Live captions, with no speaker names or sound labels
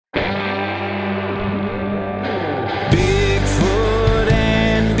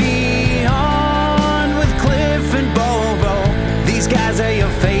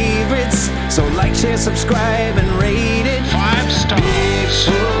subscribe and rate it. 5 stars.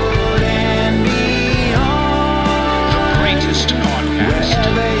 Bigfoot and Beyond. The greatest podcast.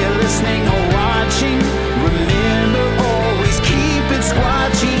 Wherever you're listening or watching, remember always keep it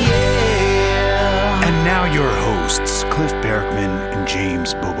squatchy, yeah. And now your hosts, Cliff Berkman and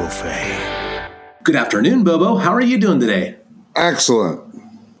James Bobo Fay. Good afternoon, Bobo. How are you doing today? Excellent.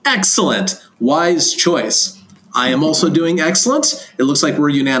 Excellent. Wise choice. I am also doing excellent. It looks like we're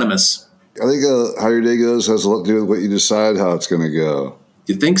unanimous. I think how your day goes has a lot to do with what you decide how it's going to go.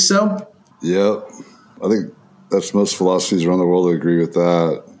 You think so? Yep. I think that's most philosophies around the world that agree with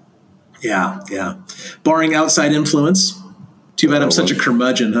that. Yeah. Barring outside influence. Too bad I'm such a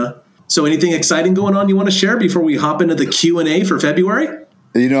curmudgeon, huh? So anything exciting going on you want to share before we hop into the Q&A for February?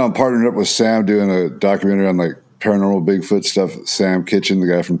 You know, I'm partnered up with Sam doing a documentary on like paranormal Bigfoot stuff. Sam Kitchen, the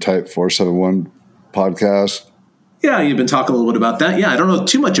guy from Type 471 podcast. Yeah, you've been talking a little bit about that. Yeah, I don't know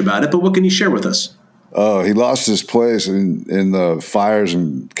too much about it, but what can you share with us? Oh, he lost his place in the fires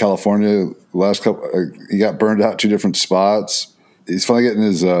in California. Last couple, he got burned out 2 different spots. He's finally getting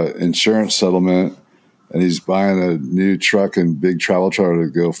his insurance settlement, and he's buying a new truck and big travel trailer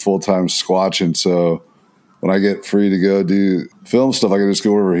to go full-time squatching. So when I get free to go do film stuff, I can just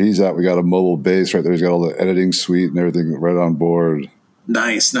go wherever he's at. We got a mobile base right there. He's got all the editing suite and everything right on board.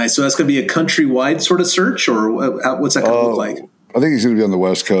 Nice. So that's going to be a countrywide sort of search, or what's that going to look like? I think he's going to be on the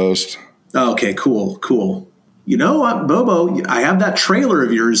West Coast. Oh, okay, cool. You know what, Bobo, I have that trailer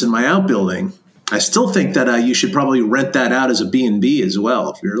of yours in my outbuilding. I still think that you should probably rent that out as a B&B as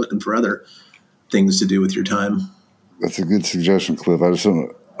well if you're looking for other things to do with your time. That's a good suggestion, Cliff. I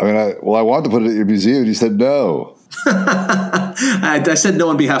wanted to put it at your museum, and you said no. I said no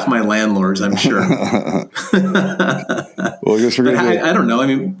on behalf of my landlords, I'm sure. Well, I guess we're going to I don't know. I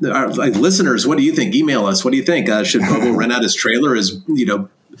mean, our listeners, what do you think? Email us. What do you think? Should Bobo rent out his trailer as,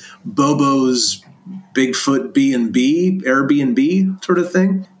 Bobo's Bigfoot B&B, Airbnb sort of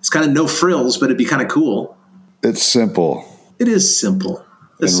thing? It's kind of no frills, but it'd be kind of cool. It's simple. It is simple.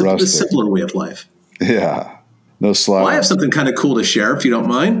 It's a simpler way of life. Yeah. No slide. Well, I have something kind of cool to share, if you don't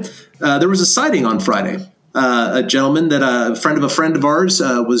mind. There was a sighting on Friday. A gentleman that a friend of ours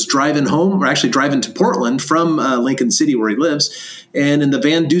was driving home, or actually driving to Portland from Lincoln City, where he lives. And in the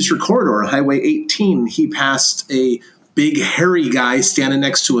Van Duzer corridor, Highway 18, he passed a big, hairy guy standing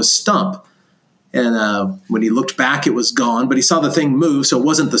next to a stump. And when he looked back, it was gone, but he saw the thing move, so it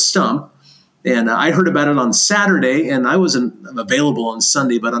wasn't the stump. And I heard about it on Saturday, and I wasn't available on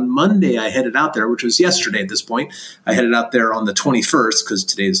Sunday. But on Monday, I headed out there, which was yesterday at this point. I headed out there on the 21st, because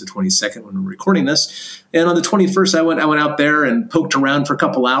today is the 22nd when we're recording this. And on the 21st, I went out there and poked around for a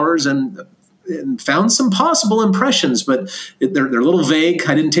couple hours and found some possible impressions. But they're a little vague.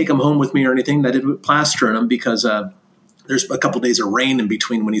 I didn't take them home with me or anything. I did put plaster in them because there's a couple days of rain in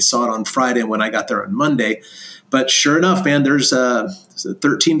between when he saw it on Friday and when I got there on Monday. But sure enough, man, there's 13,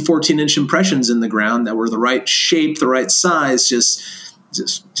 14-inch impressions in the ground that were the right shape, the right size,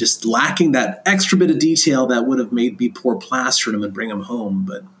 just lacking that extra bit of detail that would have made me pour plaster in them and bring them home.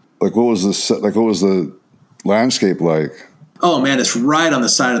 But what was the landscape like? Oh man, it's right on the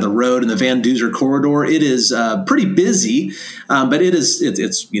side of the road in the Van Duzer corridor. It is pretty busy, but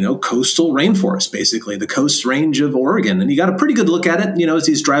it's coastal rainforest, basically the coast range of Oregon, and you got a pretty good look at it. As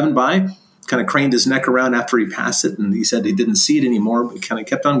he's driving by. Kind of craned his neck around after he passed it, and he said he didn't see it anymore, but kind of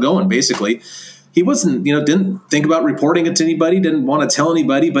kept on going, basically. He wasn't, didn't think about reporting it to anybody, didn't want to tell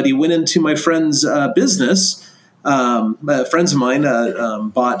anybody, but he went into my friend's business. Friends of mine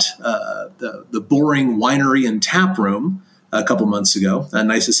bought the Boring Winery and Tap Room a couple months ago, a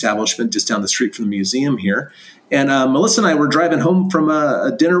nice establishment just down the street from the museum here. And Melissa and I were driving home from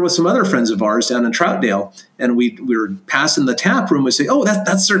a dinner with some other friends of ours down in Troutdale, and we were passing the tap room. We say, "Oh,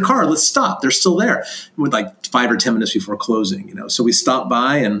 that's their car. Let's stop. They're still there." With like 5 or 10 minutes before closing, So we stopped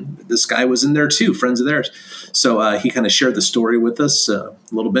by, and this guy was in there too, friends of theirs. So he kind of shared the story with us a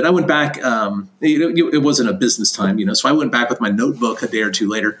little bit. I went back. It wasn't a business time, So I went back with my notebook a day or two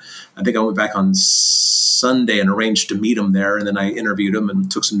later. I think I went back on Sunday and arranged to meet him there, and then I interviewed him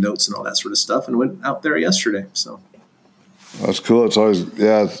and took some notes and all that sort of stuff, and went out there yesterday. So that's cool. It's always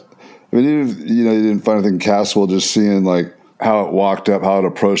I mean, you didn't find anything castable. Just seeing like how it walked up, how it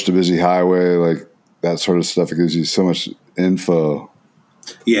approached a busy highway, like that sort of stuff. It gives you so much info.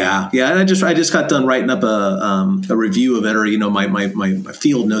 Yeah. And I just got done writing up a review of it, or my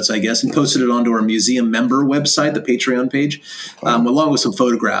field notes, I guess, and posted it onto our museum member website, the Patreon page, along with some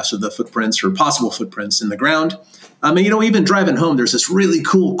photographs of the footprints or possible footprints in the ground. I mean, even driving home, there's this really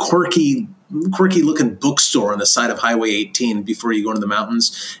cool, quirky looking bookstore on the side of Highway 18 before you go into the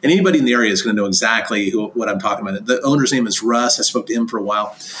mountains. And anybody in the area is going to know exactly what I'm talking about. The owner's name is Russ. I spoke to him for a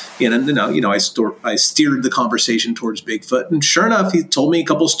while. And I steered the conversation towards Bigfoot. And sure enough, he told me a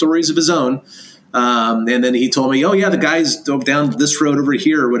couple stories of his own. And then he told me, oh, yeah, the guys down this road over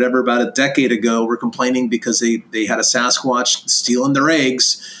here or whatever about a decade ago were complaining because they had a Sasquatch stealing their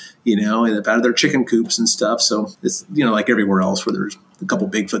eggs, and out of their chicken coops and stuff. So it's, like everywhere else where there's a couple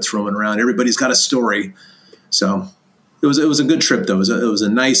Bigfoots roaming around. Everybody's got a story. So it was a good trip, though. It was a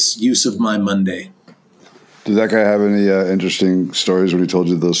nice use of my Monday. Did that guy have any interesting stories when he told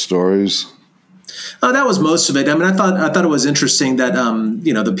you those stories? That was most of it. I mean, I thought it was interesting that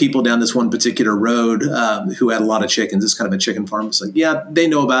the people down this one particular road who had a lot of chickens. It's kind of a chicken farm. It's like, yeah, they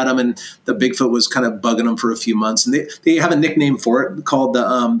know about them, and the Bigfoot was kind of bugging them for a few months, and they have a nickname for it called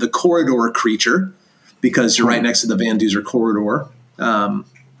the corridor creature because you're right next to the Van Duzer corridor. And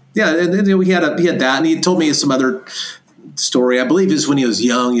he had that, and he told me some other story. I believe is when he was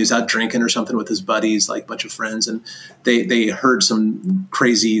young, he was out drinking or something with his buddies, like a bunch of friends, and they heard some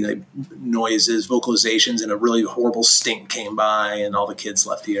crazy noises, vocalizations, and a really horrible stink came by, and all the kids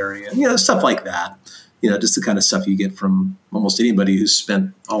left the area, and stuff like that. Just the kind of stuff you get from almost anybody who's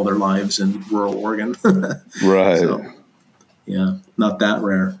spent all their lives in rural Oregon. Right. So, yeah, not that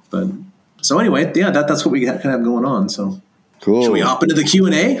rare, but so anyway, yeah, that's what we kind of have going on. So cool. Should we hop into the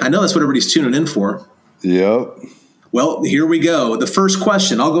Q&A? I know that's what everybody's tuning in for. Yep. Well, here we go. The first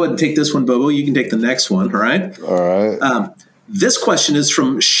question. I'll go ahead and take this one, Bobo. You can take the next one. All right. All right. This question is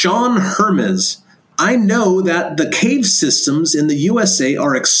from Sean Hermes. I know that the cave systems in the USA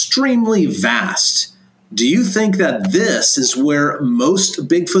are extremely vast. Do you think that this is where most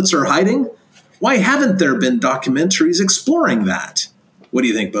Bigfoots are hiding? Why haven't there been documentaries exploring that? What do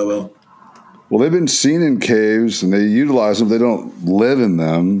you think, Bobo? Well, they've been seen in caves, and they utilize them. They don't live in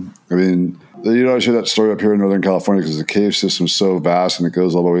them. I mean, I share that story up here in Northern California because the cave system is so vast, and it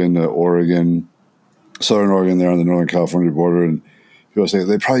goes all the way into Oregon, Southern Oregon there on the Northern California border. And people say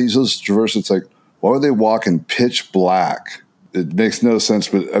they probably use those traverses. It's like, why would they walk in pitch black? It makes no sense.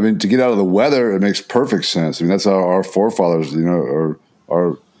 But, I mean, to get out of the weather, it makes perfect sense. I mean, that's how our forefathers,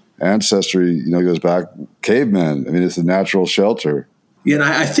 our ancestry, goes back. Cavemen. I mean, it's a natural shelter. Yeah, and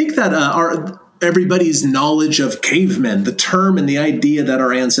I think that everybody's knowledge of cavemen, the term and the idea that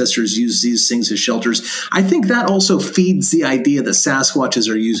our ancestors used these things as shelters, I think that also feeds the idea that Sasquatches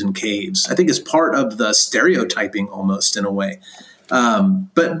are used in caves. I think it's part of the stereotyping almost in a way.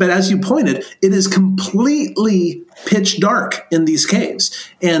 But as you pointed, it is completely pitch dark in these caves.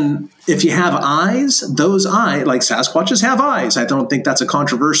 And if you have eyes, those eyes, like Sasquatches have eyes. I don't think that's a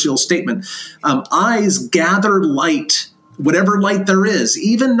controversial statement. Eyes gather light, whatever light there is.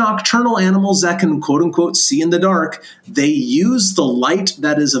 Even nocturnal animals that can, quote unquote, see in the dark, they use the light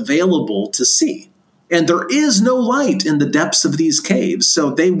that is available to see. And there is no light in the depths of these caves,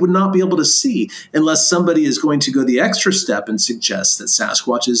 so they would not be able to see unless somebody is going to go the extra step and suggest that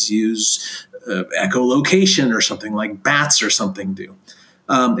Sasquatches use echolocation or something like bats or something do.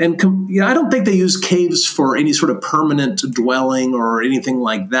 I don't think they use caves for any sort of permanent dwelling or anything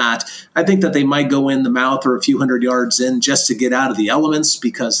like that. I think that they might go in the mouth or a few hundred yards in just to get out of the elements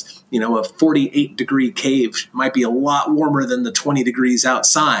because, a 48-degree cave might be a lot warmer than the 20 degrees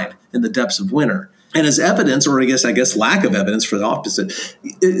outside in the depths of winter. And as evidence, or I guess lack of evidence for the opposite,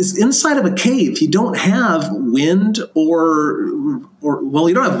 is inside of a cave, you don't have wind or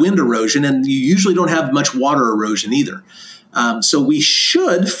you don't have wind erosion, and you usually don't have much water erosion either. So we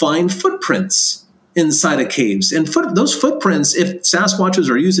should find footprints inside of caves. And those footprints, if Sasquatches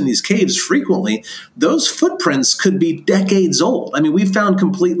are using these caves frequently, those footprints could be decades old. I mean, we found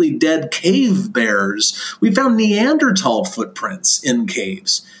completely dead cave bears. We found Neanderthal footprints in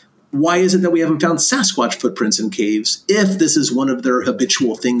caves. Why is it that we haven't found Sasquatch footprints in caves if this is one of their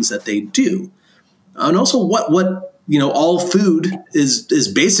habitual things that they do? And also what all food is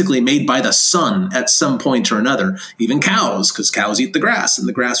basically made by the sun at some point or another, even cows, because cows eat the grass and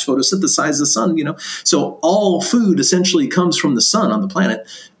the grass photosynthesizes the sun, So all food essentially comes from the sun on the planet.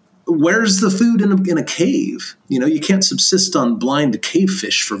 Where's the food in a cave? You can't subsist on blind cave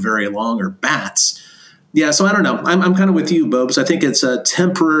fish for very long or bats. Yeah, so I don't know. I'm kind of with you, Bobes. I think it's a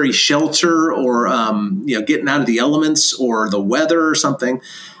temporary shelter or, getting out of the elements or the weather or something.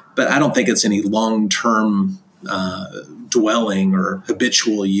 But I don't think it's any long-term dwelling or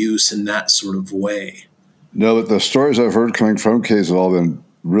habitual use in that sort of way. No, but the stories I've heard coming from caves have all been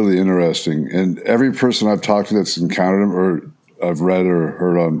really interesting. And every person I've talked to that's encountered them or I've read or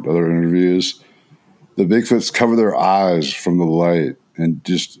heard on other interviews, the Bigfoots cover their eyes from the light. and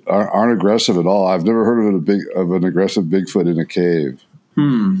just aren't aggressive at all. I've never heard of an aggressive Bigfoot in a cave.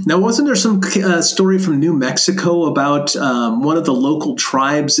 Now, wasn't there some story from New Mexico about one of the local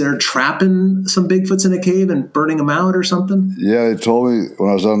tribes there trapping some Bigfoots in a cave and burning them out or something? Yeah, they told me when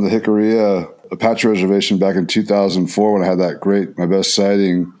I was on the Jicarilla Apache Reservation back in 2004 when I had my best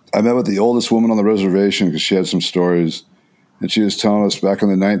sighting. I met with the oldest woman on the reservation because she had some stories. And she was telling us back in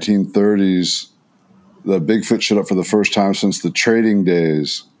the 1930s, the Bigfoot showed up for the first time since the trading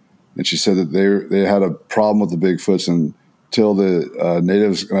days. And she said that they had a problem with the Bigfoots until the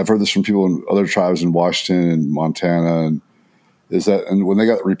natives, and I've heard this from people in other tribes in Washington and Montana, and when they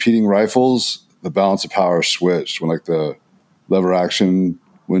got repeating rifles, the balance of power switched. When like the lever action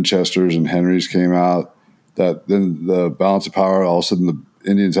Winchesters and Henrys came out, that then the balance of power, all of a sudden the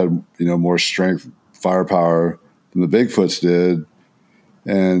Indians had more strength, firepower than the Bigfoots did.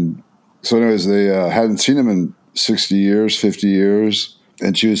 And so anyways, they hadn't seen him in 60 years, 50 years.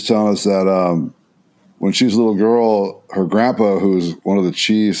 And she was telling us that when she was a little girl, her grandpa, who was one of the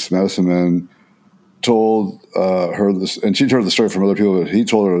chiefs, medicine men, told her this, and she'd heard the story from other people, but he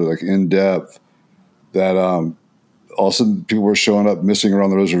told her like in depth that all of a sudden people were showing up missing around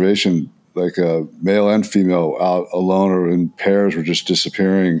the reservation, like male and female out alone or in pairs were just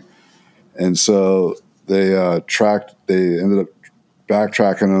disappearing. And so they ended up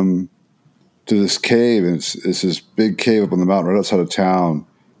backtracking them to this cave, and it's this big cave up on the mountain right outside of town.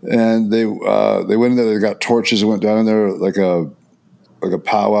 And they went in there, they got torches and went down in there like a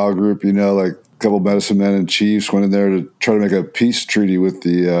powwow group, like a couple medicine men and chiefs went in there to try to make a peace treaty with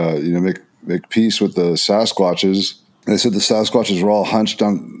the, make peace with the Sasquatches. And they said the Sasquatches were all hunched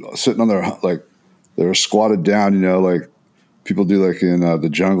down, sitting on their, like, they were squatted down, like people do like in the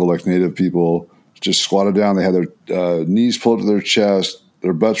jungle, like native people, just squatted down. They had their knees pulled to their chest.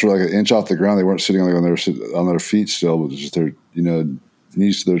 Their butts were like an inch off the ground. They weren't sitting like on their feet still, but just their,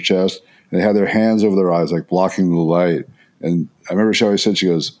 knees to their chest. And they had their hands over their eyes, like blocking the light. And I remember she always said, she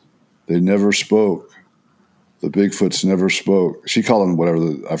goes, they never spoke. The Bigfoots never spoke. She called them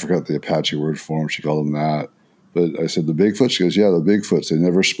whatever, I forgot the Apache word for them. She called them that. But I said, the Bigfoots? She goes, yeah, the Bigfoots. They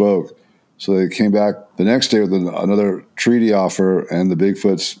never spoke. So they came back the next day with another treaty offer, and the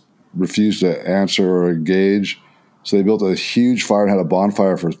Bigfoots refused to answer or engage. So they built a huge fire and had a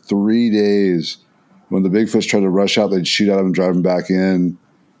bonfire for 3 days. When the Bigfoots tried to rush out, they'd shoot at them and drive them back in.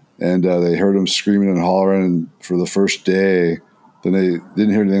 And they heard them screaming and hollering for the first day. Then they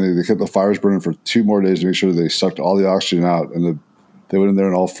didn't hear anything. They kept the fires burning for 2 more days to make sure that they sucked all the oxygen out. And they went in there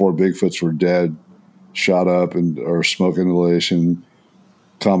and all 4 Bigfoots were dead, shot up, or smoke inhalation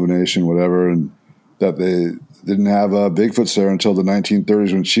combination, whatever. And that they didn't have Bigfoots there until the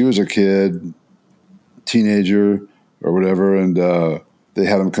 1930s when she was a kid, teenager or whatever. And they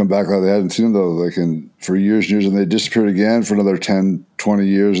had them come back. They hadn't seen them though, for years and years, and they disappeared again for another 10, 20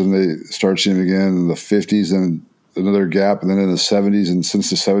 years, and they started seeing them again in the 50s, and another gap, and then in the 70s, and since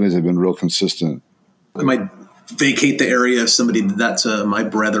the 70s, they've been real consistent. I might vacate the area if somebody did that to my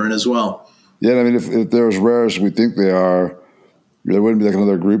brethren as well. Yeah, I mean, if they're as rare as we think they are, there wouldn't be like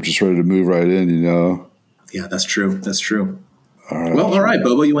another group just ready to move right in, Yeah, that's true. That's true. All right. Well, all right,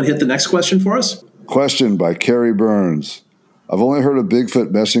 Bobo, you want to hit the next question for us? Question by Carrie Burns. I've only heard of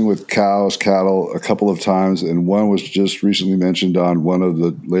Bigfoot messing with cows, cattle a couple of times, and one was just recently mentioned on one of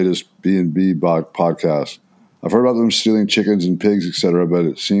the latest B&B podcasts. I've heard about them stealing chickens and pigs, etc., but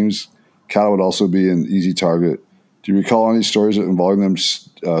it seems cattle would also be an easy target. Do you recall any stories involving them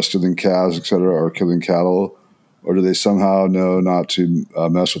stealing calves, etc., or killing cattle, or do they somehow know not to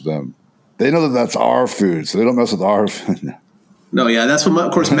mess with them? They know that that's our food, so they don't mess with our food. No, yeah, that's what,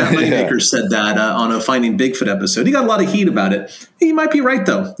 of course, Matt Moneymaker said that on a Finding Bigfoot episode. He got a lot of heat about it. He might be right,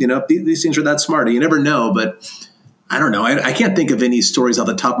 though. These things are that smart. You never know, but I don't know. I can't think of any stories off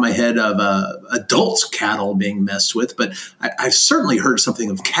the top of my head of adult cattle being messed with, but I've certainly heard something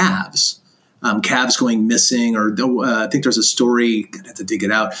of calves. Calves going missing, or I think there's a story, I have to dig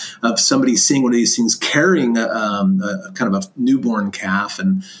it out, of somebody seeing one of these things carrying a kind of a newborn calf.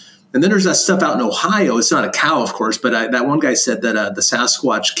 And then there's that stuff out in Ohio. It's not a cow, of course, but that one guy said that the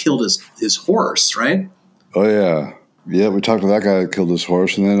Sasquatch killed his horse, right? Oh, yeah. Yeah, we talked to that guy that killed his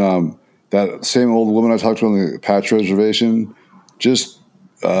horse. And then that same old woman I talked to on the Apache Reservation, just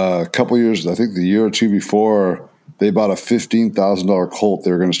a couple years, I think the year or two before, they bought a $15,000 colt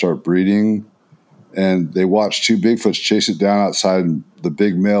they were going to start breeding. And they watched 2 Bigfoots chase it down outside, and the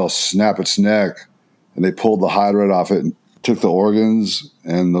big male snap its neck, and they pulled the hide right off it and took the organs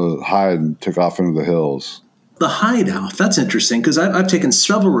and the hide and took off into the hills. the hideout. That's interesting because I've taken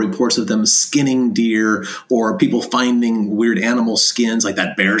several reports of them skinning deer or people finding weird animal skins like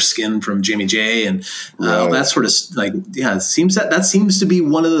that bear skin from Jimmy J and that sort of it seems that seems to be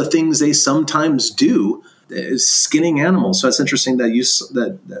one of the things they sometimes do is skinning animals. So it's interesting that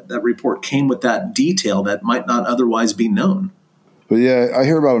that report came with that detail that might not otherwise be known. But yeah, I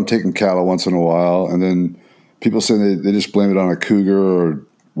hear about them taking cattle once in a while, and then people say they just blame it on a cougar or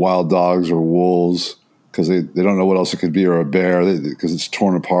wild dogs or wolves. Because they don't know what else it could be, or a bear, because it's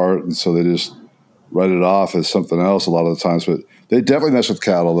torn apart, and so they just write it off as something else a lot of the times. But they definitely mess with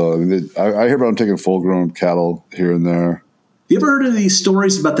cattle, though. I mean, I hear about them taking full-grown cattle here and there. You ever heard of these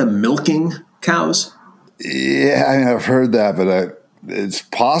stories about them milking cows? Yeah, I mean, I've heard that, but it's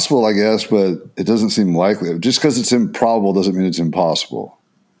possible, I guess, but it doesn't seem likely. Just because it's improbable doesn't mean it's impossible.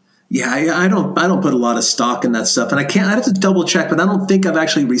 Yeah, I don't put a lot of stock in that stuff, and I have to double check, but I don't think I've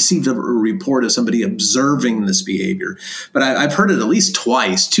actually received a report of somebody observing this behavior. But I've heard it at least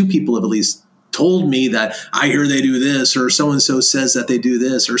twice. Two people have at least told me that I hear they do this, or so and so says that they do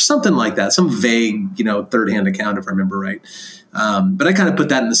this, or something like that. Some vague, third-hand account, if I remember right. But I kind of put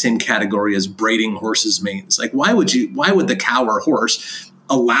that in the same category as braiding horses' manes. Like, why would the cow or horse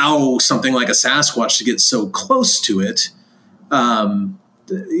allow something like a Sasquatch to get so close to it?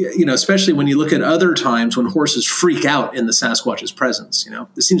 Especially when you look at other times when horses freak out in the Sasquatch's presence.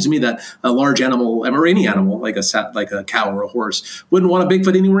 It seems to me that a large animal, or any animal like a cow or a horse, wouldn't want a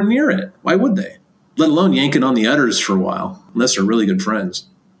Bigfoot anywhere near it. Why would they? Let alone yanking on the udders for a while, unless they're really good friends.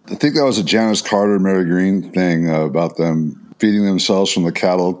 I think that was a Janice Carter, Mary Green thing about them feeding themselves from the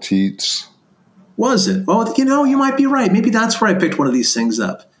cattle teats. Was it? Well, you might be right. Maybe that's where I picked one of these things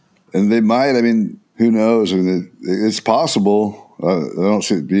up. And they might. I mean, who knows? I mean, it's possible. I don't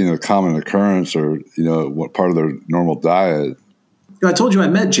see it being a common occurrence or, what part of their normal diet. I told you I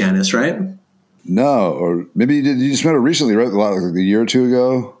met Janice, right? No, or maybe you did. You just met her recently, right? Like a year or two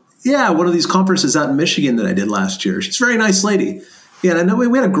ago? Yeah, one of these conferences out in Michigan that I did last year. She's a very nice lady. Yeah, and I know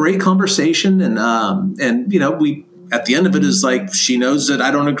we had a great conversation, and we at the end of it is like she knows that I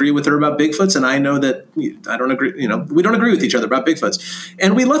don't agree with her about Bigfoots, and I know that I don't agree. We don't agree with each other about Bigfoots,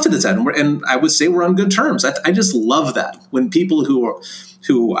 and we left it at that. And I would say we're on good terms. I just love that when people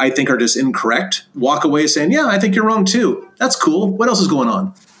who I think are just incorrect walk away saying, "Yeah, I think you're wrong too." That's cool. What else is going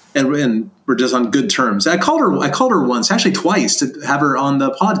on? And we're just on good terms. I called her once, actually twice, to have her on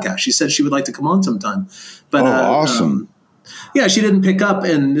the podcast. She said she would like to come on sometime. But awesome. Yeah, she didn't pick up,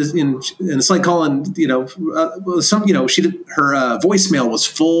 and it's like calling, her voicemail was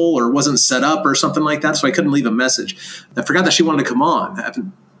full or wasn't set up or something like that, so I couldn't leave a message. I forgot that she wanted to come on. I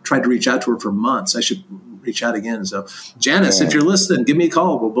haven't tried to reach out to her for months. I should reach out again. So, Janice, if you're listening, give me a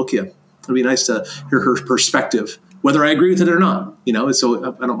call. We'll book you. It'll be nice to hear her perspective, whether I agree with it or not.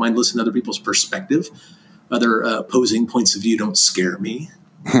 So I don't mind listening to other people's perspective. Other opposing points of view don't scare me.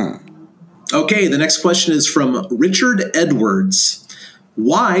 Okay, the next question is from Richard Edwards.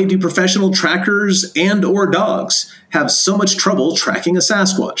 Why do professional trackers and or dogs have so much trouble tracking a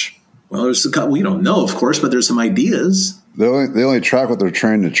Sasquatch? Well, there's a couple we don't know, of course, but there's some ideas. They only track what they're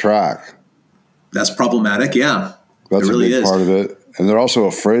trained to track. That's problematic, yeah. That's a big part of it. And they're also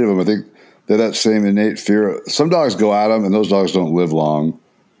afraid of them. I think they have that same innate fear. Some dogs go at them, and those dogs don't live long.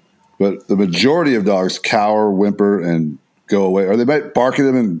 But the majority of dogs cower, whimper, and go away. Or they might bark at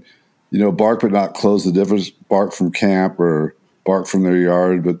them and bark but not close the difference, bark from camp or bark from their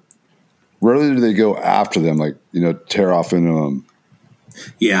yard, but rarely do they go after them, tear off into them.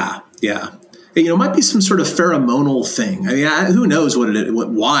 Yeah. It might be some sort of pheromonal thing. I mean, who knows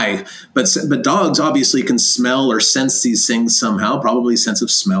why, but dogs obviously can smell or sense these things somehow, probably sense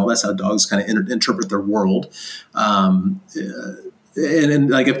of smell. That's how dogs kind of interpret their world. And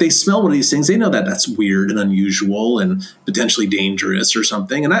like if they smell one of these things, they know that that's weird and unusual and potentially dangerous or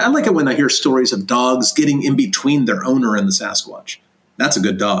something. And I like it when I hear stories of dogs getting in between their owner and the Sasquatch. That's a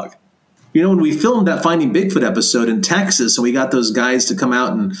good dog. When we filmed that Finding Bigfoot episode in Texas, and we got those guys to come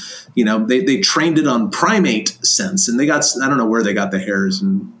out and, they trained it on primate sense, and I don't know where they got the hairs.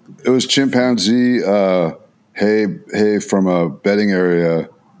 And it was chimpanzee hay from a bedding area.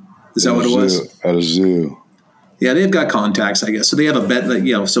 Is that what it was? At a zoo. Yeah, they've got contacts, I guess. So they have a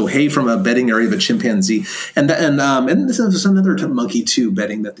bed, so hay from a bedding area of a chimpanzee, and this is another monkey too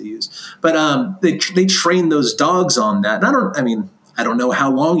bedding that they use. But they train those dogs on that. And I don't know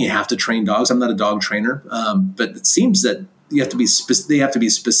how long you have to train dogs. I'm not a dog trainer, but it seems that they have to be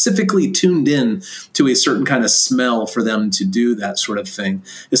specifically tuned in to a certain kind of smell for them to do that sort of thing.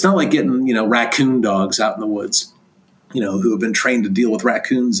 It's not like getting raccoon dogs out in the woods, who have been trained to deal with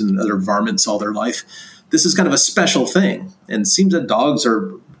raccoons and other varmints all their life. This is kind of a special thing, and it seems that dogs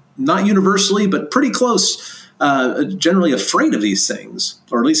are not universally, but pretty close generally afraid of these things,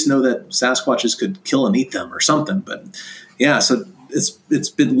 or at least know that Sasquatches could kill and eat them or something. But yeah, so it's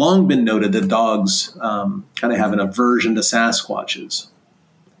been long been noted that dogs kind of have an aversion to Sasquatches.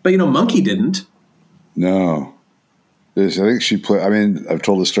 But Monkey didn't. No. I think she played. I mean, I've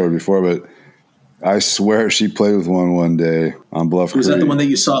told this story before, but I swear she played with one day on Bluff Creek. Was that the one that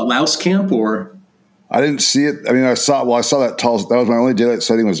you saw at Louse Camp, or? I didn't see it. I mean, I saw that tall. That was my only daylight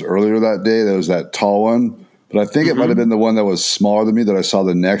sighting was earlier that day. That was that tall one. But I think it might have been the one that was smaller than me that I saw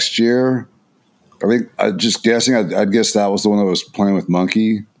the next year. I think I'd guess that was the one that was playing with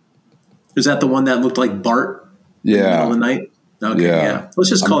Monkey. Is that the one that looked like Bart? Yeah. In the middle of the night? Okay, yeah. Let's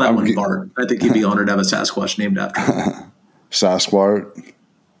just call that one Bart. I think he'd be honored to have a Sasquatch named after him. Sasquatch?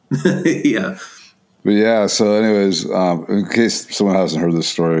 Yeah. But yeah, so anyways, in case someone hasn't heard this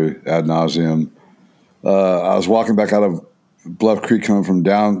story ad nauseum, I was walking back out of Bluff Creek coming from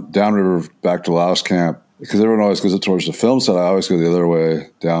downriver back to Louse Camp, because everyone always goes towards the film set. I always go the other way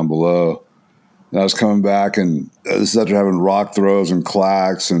down below. And I was coming back, and this is after having rock throws and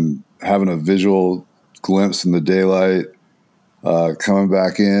clacks and having a visual glimpse in the daylight. Coming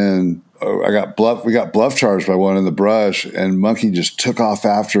back in, we got bluff charged by one in the brush, and Monkey just took off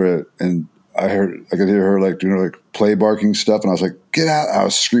after it. And I could hear her doing play barking stuff, and I was like, "Get out!" I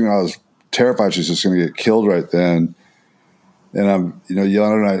was screaming. I was terrified she's just going to get killed right then. And I'm,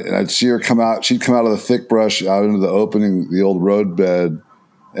 yelling at her, and I'd see her come out. She'd come out of the thick brush out into the opening, the old road bed,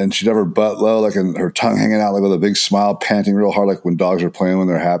 and she'd have her butt low, and her tongue hanging out, with a big smile, panting real hard, like when dogs are playing when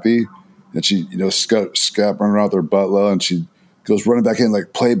they're happy. And she, running around with her butt low, and she goes running back in,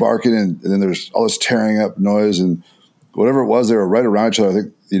 play barking, and then there's all this tearing up noise, and whatever it was, they were right around each other. I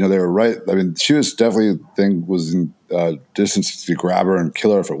think, they were right. I mean, she was definitely was in distance to grab her and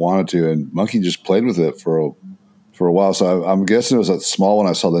kill her if it wanted to, and Monkey just played with it for a while. So I'm guessing it was that small one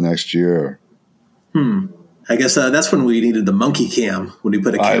I saw the next year. I guess that's when we needed the Monkey Cam, when you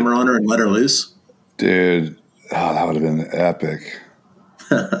put a camera on her and let her loose. Dude, that would have been epic.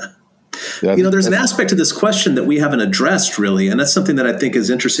 Yeah, there's an aspect to this question that we haven't addressed really, and that's something that I think is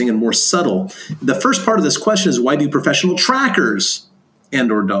interesting and more subtle. The first part of this question is, why do professional trackers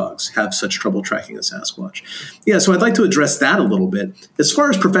and or dogs have such trouble tracking a Sasquatch? Yeah, so I'd like to address that a little bit. As far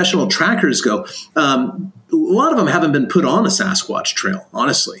as professional trackers go, a lot of them haven't been put on a Sasquatch trail,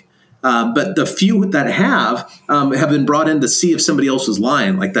 honestly. But the few that have been brought in to see if somebody else was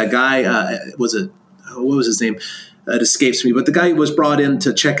lying. Like that guy, what was his name? It escapes me. But the guy was brought in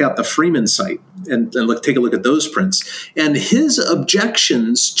to check out the Freeman site and take a look at those prints. And his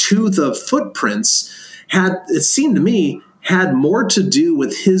objections to the footprints it seemed to me, had more to do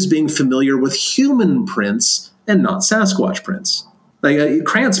with his being familiar with human prints and not Sasquatch prints.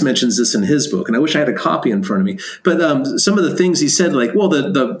 Krantz mentions this in his book, and I wish I had a copy in front of me. But some of the things he said,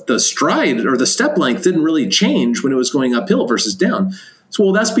 the stride or the step length didn't really change when it was going uphill versus down.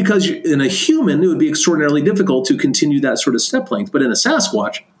 So, that's because in a human, it would be extraordinarily difficult to continue that sort of step length. But in a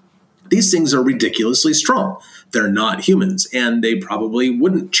Sasquatch, these things are ridiculously strong. They're not humans, and they probably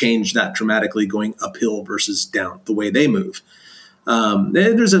wouldn't change that dramatically going uphill versus down the way they move.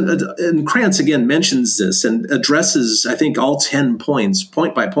 And Krantz again mentions this and addresses, I think, all 10 points,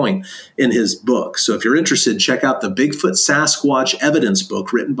 point by point, in his book. So if you're interested, check out the Bigfoot Sasquatch Evidence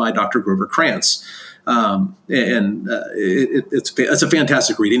book written by Dr. Grover Krantz. It's a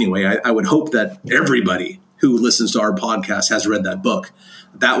fantastic read anyway. I would hope that everybody who listens to our podcast has read that book.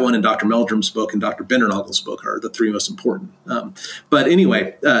 That one and Dr. Meldrum's book and Dr. Bindernagel's book are the three most important. But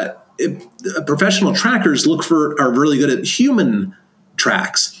anyway, professional trackers are really good at human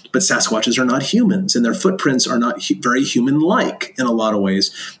tracks, but Sasquatches are not humans, and their footprints are not very human-like in a lot of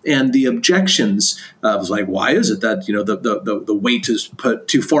ways. And the objections was why is it that the weight is put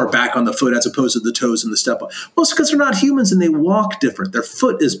too far back on the foot as opposed to the toes and the step? Well, it's because they're not humans and they walk different. Their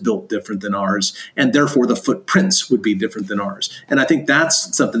foot is built different than ours, and therefore the footprints would be different than ours. And I think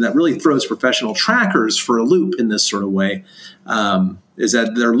that's something that really throws professional trackers for a loop in this sort of way. Is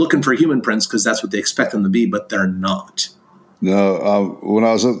that they're looking for human prints because that's what they expect them to be, but they're not. No, when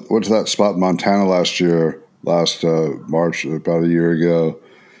I went to that spot in Montana last March, about a year ago,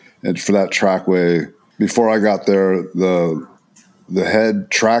 and for that trackway, before I got there, the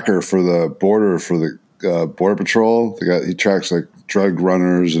head tracker for the border Border Patrol, the guy, he tracks drug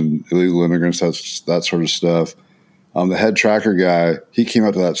runners and illegal immigrants, that sort of stuff. The head tracker guy, he came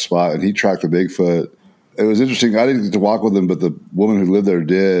up to that spot and he tracked the Bigfoot. It was interesting. I didn't get to walk with him, but the woman who lived there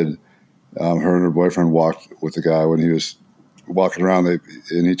did. Her and her boyfriend walked with the guy when he was walking around,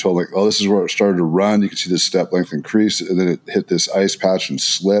 and he told this is where it started to run. You could see the step length increase, and then it hit this ice patch and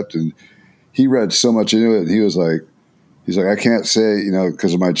slipped. And he read so much into it, and he's like, I can't say,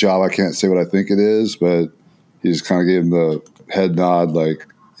 because of my job, I can't say what I think it is, but he just kind of gave him the head nod, like,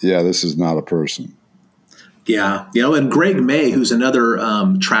 yeah, this is not a person. Yeah, and Greg May, who's another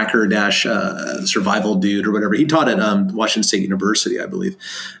tracker survival dude or whatever, he taught at Washington State University, I believe.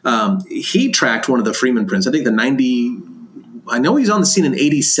 He tracked one of the Freeman prints. I think I know he's on the scene in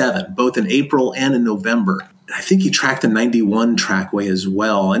 87, both in April and in November. I think he tracked the 91 trackway as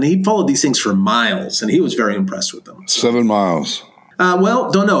well. And he followed these things for miles, and he was very impressed with them. So. 7 miles.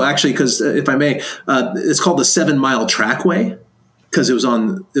 Well, don't know, actually, because if I may, it's called the 7 Mile Trackway because it was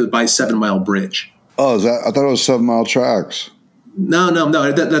by 7 Mile Bridge. Oh, I thought it was 7 mile tracks. No.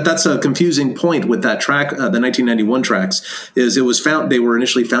 That's a confusing point with that track. The 1991 tracks is it was found. They were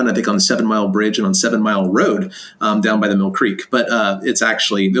initially found, I think, on the 7 Mile Bridge and on 7 Mile Road down by the Mill Creek. But it's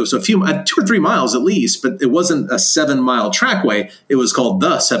actually there was a few 2 or 3 miles at least, but it wasn't a 7 mile trackway. It was called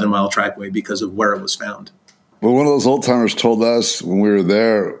the 7 Mile Trackway because of where it was found. Well, one of those old timers told us when we were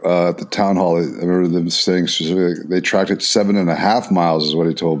there at the town hall. I remember them saying specifically they tracked it 7.5 miles, is what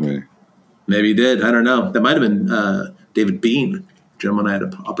he told me. Maybe he did. I don't know. That might have been David Bean, gentleman I had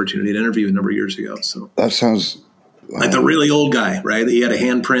an opportunity to interview a number of years ago. So that sounds like the really old guy, right? He had a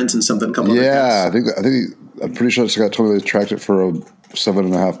handprint and something. A couple. Yeah, I'm pretty sure this guy told me they tracked it for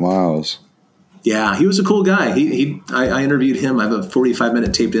 7.5 miles. Yeah, he was a cool guy. I interviewed him. I have a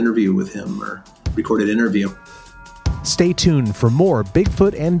 45-minute taped interview with him, or recorded interview. Stay tuned for more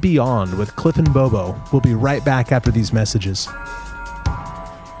Bigfoot and Beyond with Cliff and Bobo. We'll be right back after these messages.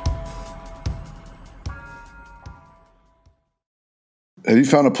 Have you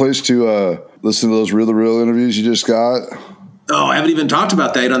found a place to listen to those reel-to-reel interviews you just got? Oh, I haven't even talked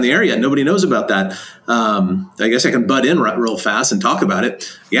about that on the air yet. Nobody knows about that. I guess I can butt in real fast and talk about it.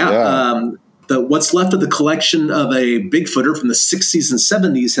 Yeah. What's left of the collection of a Bigfooter from the 60s and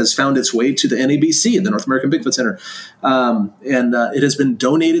 70s has found its way to the NABC, the North American Bigfoot Center. And it has been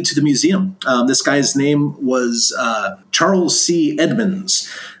donated to the museum. This guy's name was Charles C.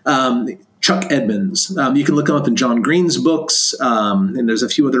 Edmonds. Chuck Edmonds. You can look him up in John Green's books, and there's a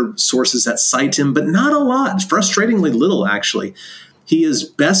few other sources that cite him, but not a lot. Frustratingly little, actually. He is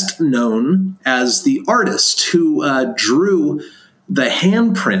best known as the artist who drew the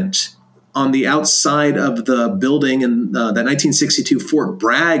handprint on the outside of the building in that 1962 Fort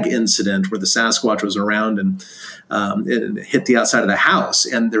Bragg incident where the Sasquatch was around and it hit the outside of the house.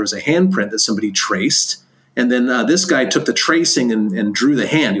 And there was a handprint that somebody traced. And then this guy took the tracing and drew the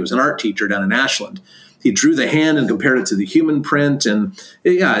hand. He was an art teacher down in Ashland. He drew the hand and compared it to the human print. And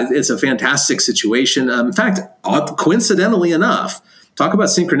it's a fantastic situation. In fact, coincidentally enough, talk about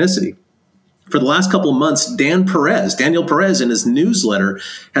synchronicity. For the last couple of months, Daniel Perez, in his newsletter,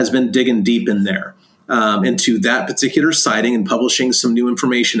 has been digging deep in there into that particular sighting and publishing some new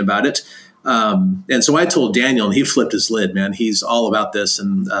information about it. And so I told Daniel, and he flipped his lid, man. He's all about this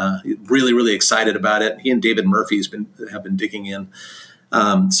and really, really excited about it. He and David Murphy have been digging in.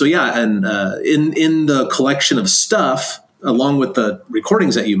 In the collection of stuff, along with the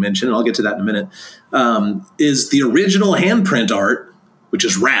recordings that you mentioned, and I'll get to that in a minute, is the original handprint art, which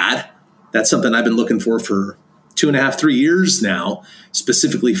is rad. That's something I've been looking for 2.5, 3 years now,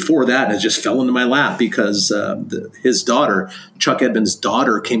 specifically for that. And it just fell into my lap because his daughter, Chuck Edmonds'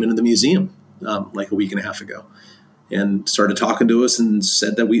 daughter, came into the museum like a week and a half ago and started talking to us and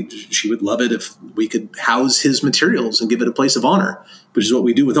said that she would love it if we could house his materials and give it a place of honor, which is what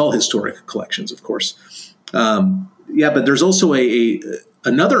we do with all historic collections, of course. But there's also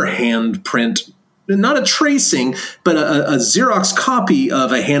another handprint, not a tracing, but a Xerox copy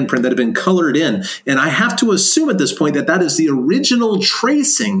of a handprint that had been colored in. And I have to assume at this point that is the original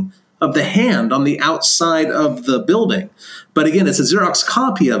tracing of the hand on the outside of the building. But again, it's a Xerox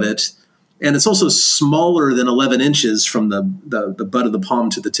copy of it. And it's also smaller than 11 inches from the butt of the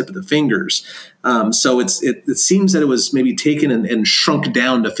palm to the tip of the fingers. So it seems that it was maybe taken and shrunk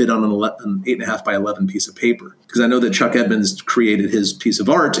down to fit on an 8.5 by 11 piece of paper. Because I know that Chuck Edmonds created his piece of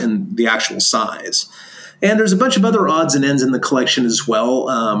art in the actual size. And there's a bunch of other odds and ends in the collection as well.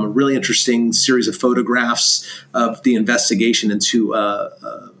 A really interesting series of photographs of the investigation into a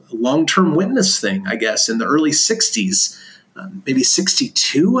long-term witness thing, I guess, in the early 60s. Maybe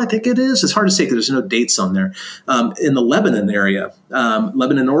 62, I think it is. It's hard to say because there's no dates on there. In the Lebanon area,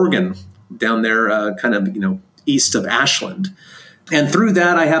 Lebanon, Oregon, down there, east of Ashland. And through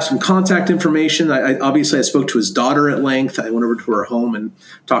that, I have some contact information. I spoke to his daughter at length. I went over to her home and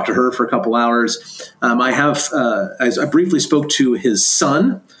talked to her for a couple hours. I briefly spoke to his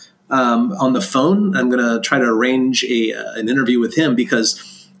son on the phone. I'm going to try to arrange an interview with him because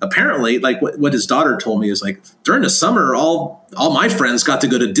apparently, like what his daughter told me is like during the summer, all my friends got to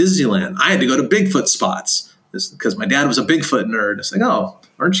go to Disneyland. I had to go to Bigfoot spots because my dad was a Bigfoot nerd. It's like, oh,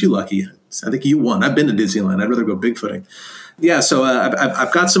 aren't you lucky? I think you won. I've been to Disneyland. I'd rather go Bigfooting. Yeah, so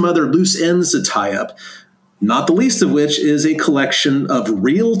I've got some other loose ends to tie up, not the least of which is a collection of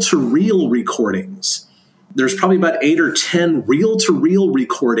reel-to-reel recordings. There's probably about 8 or 10 reel-to-reel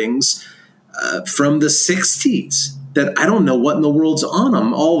recordings from the 60s that I don't know what in the world's on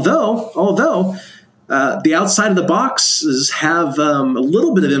them, although the outside of the boxes have a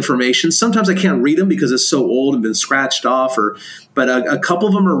little bit of information. Sometimes I can't read them because it's so old and been scratched off, but a couple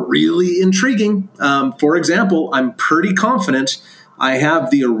of them are really intriguing. For example, I'm pretty confident I have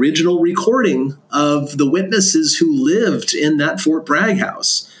the original recording of the witnesses who lived in that Fort Bragg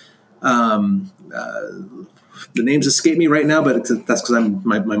house. The names escape me right now, but that's because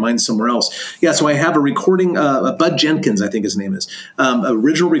my mind's somewhere else. Yeah, so I have a recording, Bud Jenkins, I think his name is,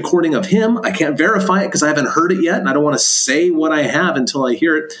 original recording of him. I can't verify it because I haven't heard it yet, and I don't want to say what I have until I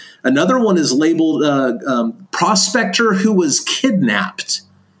hear it. Another one is labeled Prospector Who Was Kidnapped.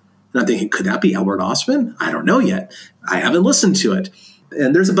 And I'm thinking, could that be Albert Ostman? I don't know yet. I haven't listened to it.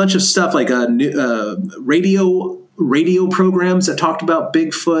 And there's a bunch of stuff like radio programs that talked about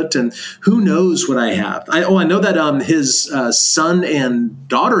Bigfoot, and who knows what I have. I know that his son and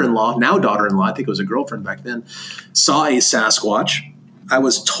daughter-in-law, now daughter-in-law, I think it was a girlfriend back then, saw a Sasquatch. I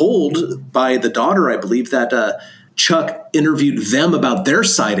was told by the daughter, I believe, that Chuck interviewed them about their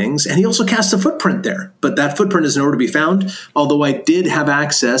sightings, and he also cast a footprint there. But that footprint is nowhere to be found, although I did have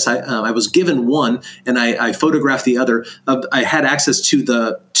access. I was given one, and I photographed the other. I had access to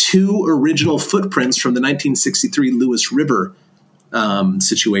the 2 original footprints from the 1963 Lewis River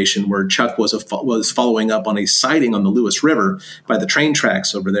situation, where Chuck was following up on a sighting on the Lewis River by the train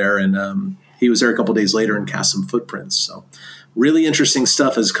tracks over there, and he was there a couple days later and cast some footprints. So really interesting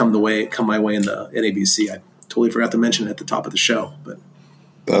stuff has come my way in the NABC. I totally forgot to mention it at the top of the show, but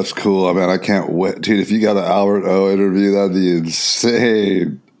that's cool. I mean, I can't wait, dude. If you got an Albert O interview, that'd be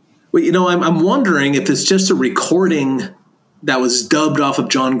insane. Well, I'm wondering if it's just a recording that was dubbed off of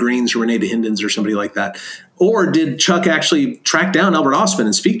John Green's or Renee DeHinden's or somebody like that, or did Chuck actually track down Albert Ostman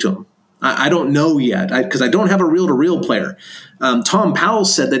and speak to him? I don't know yet because I don't have a reel-to-reel player. Tom Powell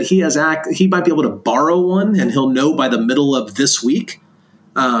said that he might be able to borrow one, and he'll know by the middle of this week.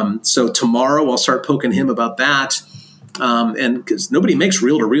 So tomorrow I'll start poking him about that. And because nobody makes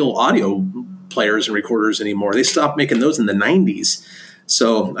reel-to-reel audio players and recorders anymore. They stopped making those in the 90s.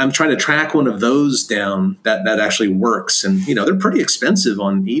 So I'm trying to track one of those down that actually works. And, they're pretty expensive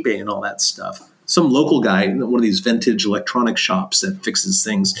on eBay and all that stuff. Some local guy, one of these vintage electronic shops that fixes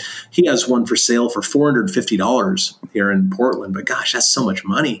things, he has one for sale for $450 here in Portland. But gosh, that's so much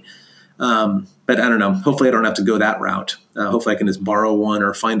money. But I don't know. Hopefully I don't have to go that route. Hopefully I can just borrow one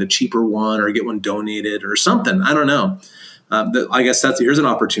or find a cheaper one or get one donated or something. I don't know. I guess here's an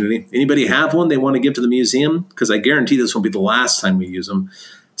opportunity. Anybody have one they want to give to the museum? Because I guarantee this won't be the last time we use them.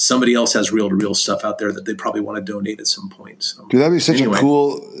 Somebody else has reel-to-reel stuff out there that they probably want to donate at some point. So, dude, that'd be such a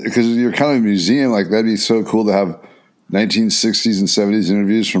cool, because you're kind of a museum. Like, that'd be so cool to have 1960s and 70s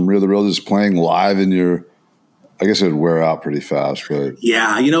interviews from reel-to-reel just playing live in your, I guess it would wear out pretty fast. But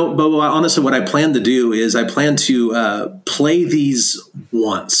yeah, but honestly, what I plan to do is I plan to play these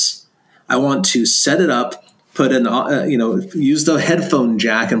once. I want to set it up, put in, use the headphone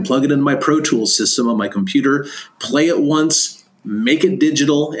jack and plug it into my Pro Tools system on my computer, play it once, make it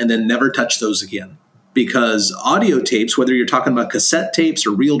digital, and then never touch those again. Because audio tapes, whether you're talking about cassette tapes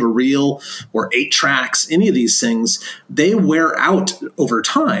or reel-to-reel or 8 tracks, any of these things, they wear out over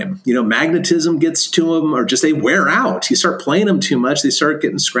time. Magnetism gets to them, or just they wear out. You start playing them too much, they start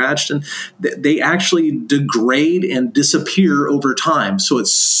getting scratched, and they actually degrade and disappear over time. So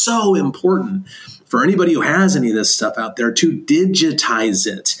it's so important for anybody who has any of this stuff out there to digitize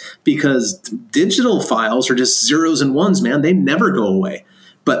it, because digital files are just zeros and ones, man. They never go away.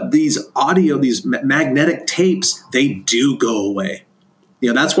 But these magnetic tapes, they do go away.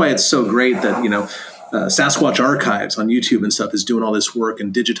 That's why it's so great that, Sasquatch Archives on YouTube and stuff is doing all this work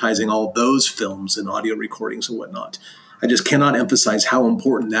and digitizing all those films and audio recordings and whatnot. I just cannot emphasize how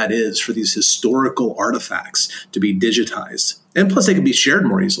important that is for these historical artifacts to be digitized. And plus, they can be shared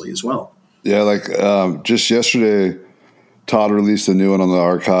more easily as well. Yeah, like just yesterday, Todd released a new one on the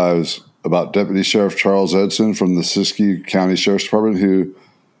archives about Deputy Sheriff Charles Edson from the Siskiyou County Sheriff's Department, who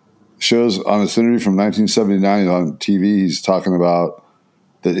shows on this interview from 1979 on TV, he's talking about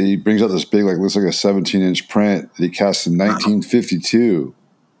that he brings out this big, looks like a 17-inch print that he cast in 1952.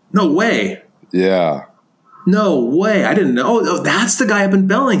 No way. Yeah. No way. I didn't know. Oh, that's the guy up in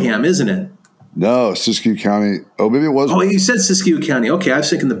Bellingham, isn't it? No, Siskiyou County. Oh, maybe it was. Oh, you said Siskiyou County. Okay, I was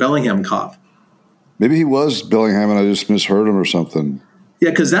thinking the Bellingham cop. Maybe he was Bellingham and I just misheard him or something. Yeah,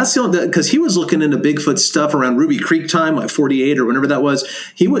 because because he was looking into Bigfoot stuff around Ruby Creek time, like 48 or whenever that was.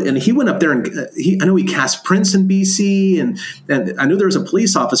 He went up there and I know he cast prints in BC, and I know there was a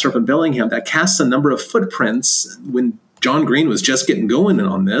police officer up in Bellingham that cast a number of footprints when John Green was just getting going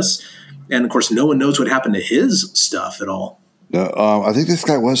on this, and of course, no one knows what happened to his stuff at all. I think this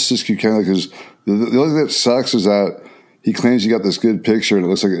guy was Siskiyou County because the only thing that sucks is that he claims he got this good picture, and it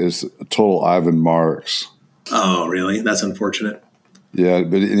looks like it's a total Ivan Marks. Oh, really? That's unfortunate. Yeah,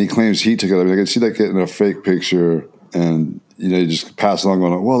 and he claims he took it. I mean, I can see that getting a fake picture, and you just pass along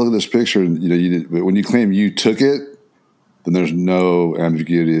going, "Well, look at this picture," and you did. But when you claim you took it, then there's no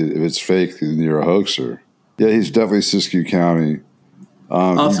ambiguity. If it's fake, then you're a hoaxer. Yeah, he's definitely Siskiyou County.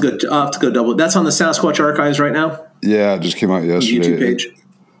 I'll have to go double. That's on the Sasquatch Archives right now. Yeah, it just came out yesterday. YouTube page.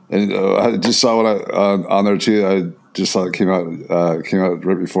 And I just saw on there too. I just saw it came out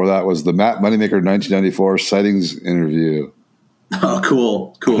right before that was the Matt Moneymaker 1994 sightings interview. Oh,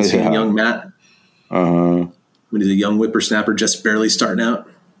 cool. Seeing young Matt. Uh-huh. When he's a young whippersnapper just barely starting out.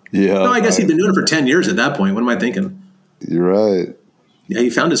 Yeah. No, I guess he'd been doing it for 10 years at that point. What am I thinking? You're right. Yeah, he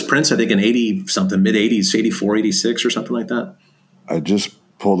found his prints, I think, in 80-something, mid-80s, 84, 86 or something like that. I just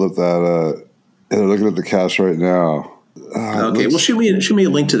pulled up that they're looking at the cast right now. Okay, well, shoot me a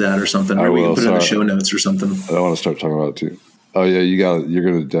link to that or something. Or we can put it in the show notes or something. I don't want to start talking about it too. Oh, yeah, you're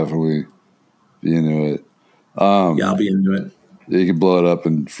going to definitely be into it. Yeah, I'll be into it. Yeah, you can blow it up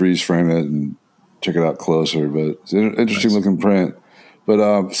and freeze frame it and check it out closer. But it's an interesting looking print.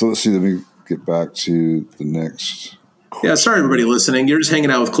 But so let's see. Let me get back to the next question. Yeah, sorry, everybody listening. You're just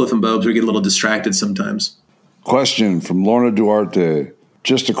hanging out with Cliff and Bobes. We get a little distracted sometimes. Question from Lorna Duarte.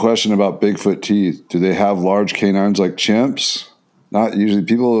 Just a question about Bigfoot teeth. Do they have large canines like chimps? Not usually.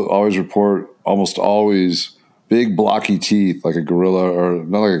 People always report almost always big blocky teeth like a gorilla, or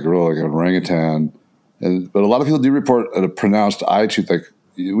not like a gorilla, like an orangutan. But a lot of people do report a pronounced eye tooth. Like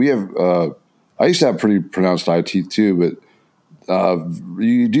we have, I used to have pretty pronounced eye teeth too, but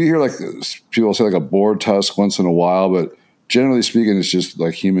you do hear like people say like a boar tusk once in a while, but generally speaking, it's just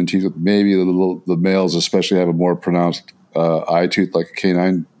like human teeth. Maybe the males especially have a more pronounced eye tooth, like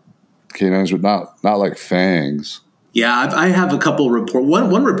canines, but not like fangs. Yeah, I have a couple report.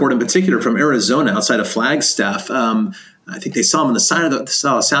 One report in particular from Arizona, outside of Flagstaff. I think they saw him on saw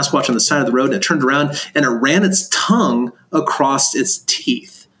a Sasquatch on the side of the road, and it turned around and it ran its tongue across its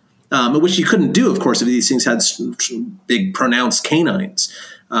teeth, which you couldn't do, of course, if these things had big pronounced canines.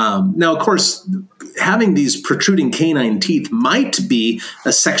 Now, of course, having these protruding canine teeth might be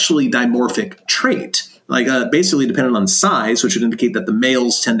a sexually dimorphic trait. Like basically dependent on size, which would indicate that the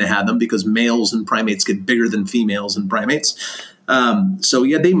males tend to have them because males and primates get bigger than females and primates. So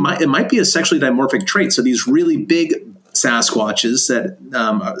yeah, it might be a sexually dimorphic trait. So these really big Sasquatches that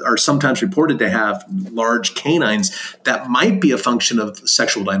are sometimes reported to have large canines, that might be a function of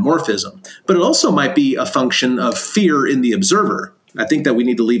sexual dimorphism, but it also might be a function of fear in the observer. I think that we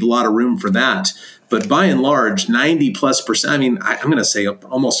need to leave a lot of room for that. But by and large, 90+%, I mean, I'm going to say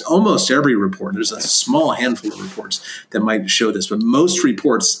almost every report, there's a small handful of reports that might show this, but most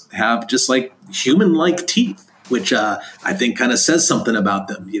reports have just like human-like teeth, which I think kind of says something about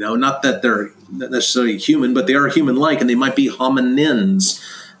them. You know, not that they're necessarily human, but they are human-like, and they might be hominins.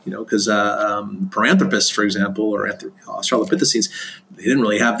 You know, because Paranthropus, for example, or Australopithecines, they didn't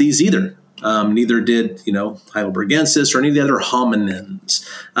really have these either. Neither did, Heidelbergensis or any of the other hominins.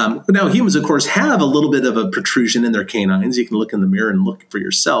 Now, humans, of course, have a little bit of a protrusion in their canines. You can look in the mirror and look for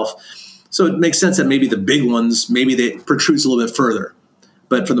yourself. So it makes sense that maybe the big ones, maybe they protrude a little bit further.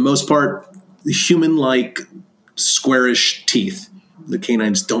 But for the most part, the human-like squarish teeth, the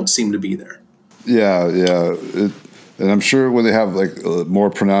canines don't seem to be there. Yeah. And I'm sure when they have like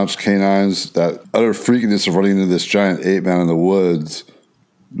more pronounced canines, that utter freakiness of running into this giant ape man in the woods,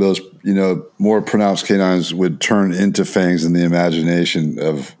 those, more pronounced canines would turn into fangs in the imagination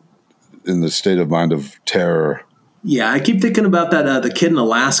in the state of mind of terror. Yeah, I keep thinking about that the kid in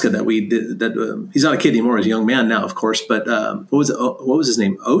Alaska that we did. He's not a kid anymore; he's a young man now, of course. But what was his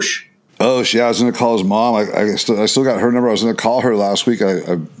name? Osh. Osh. Yeah, I was going to call his mom. I still got her number. I was going to call her last week.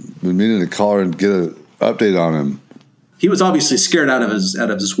 I've been meaning to call her and get an update on him. He was obviously scared out of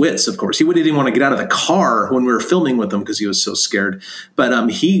his wits, of course. He didn't even want to get out of the car when we were filming with him because he was so scared. But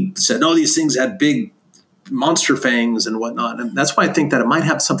he said, no, these things had big monster fangs and whatnot. And that's why I think that it might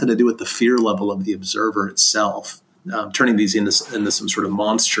have something to do with the fear level of the observer itself, turning these into some sort of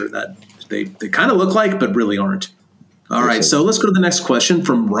monster that they kind of look like but really aren't. All right, so let's go to the next question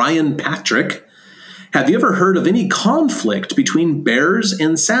from Ryan Patrick. Have you ever heard of any conflict between bears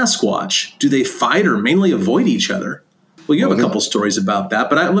and Sasquatch? Do they fight or mainly avoid each other? Well, you have a couple stories about that,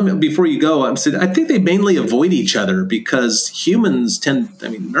 but before you go, I think they mainly avoid each other because humans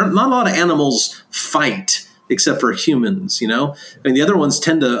not a lot of animals fight except for humans, the other ones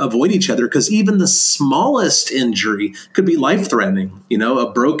tend to avoid each other because even the smallest injury could be life-threatening,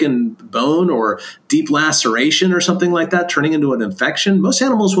 a broken bone or deep laceration or something like that turning into an infection. Most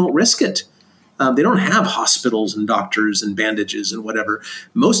animals won't risk it. They don't have hospitals and doctors and bandages and whatever.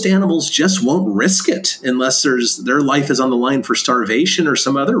 Most animals just won't risk it unless their life is on the line for starvation or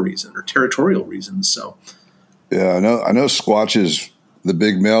some other reason or territorial reasons. So, yeah, I know squatches, the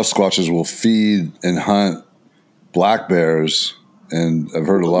big male squatches, will feed and hunt black bears, and I've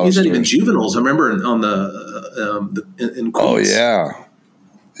heard a lot of stories. Even juveniles. I remember on in Queets. Oh yeah.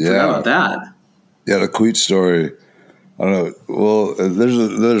 Forgot about that. Yeah, the Queets story. I don't know. Well,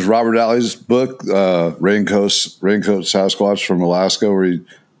 there's Robert Alley's book, Raincoat Sasquatch from Alaska, where he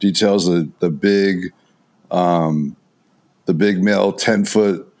details the big male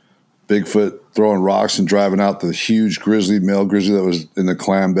 10-foot Bigfoot throwing rocks and driving out the huge male grizzly that was in the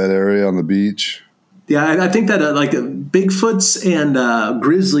clam bed area on the beach. Yeah, I think that Bigfoots and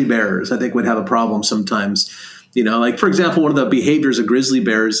grizzly bears, I think, would have a problem sometimes. For example, one of the behaviors of grizzly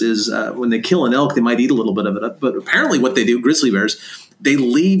bears is when they kill an elk, they might eat a little bit of it. But apparently what they do, grizzly bears, they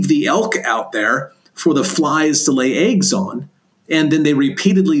leave the elk out there for the flies to lay eggs on. And then they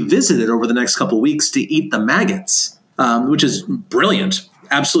repeatedly visit it over the next couple of weeks to eat the maggots, which is brilliant.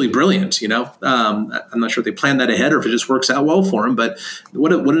 Absolutely brilliant. I'm not sure if they planned that ahead or if it just works out well for them. But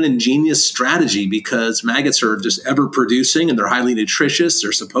what an ingenious strategy, because maggots are just ever producing and they're highly nutritious.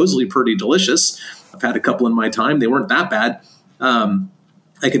 They're supposedly pretty delicious. I've had a couple in my time. They weren't that bad.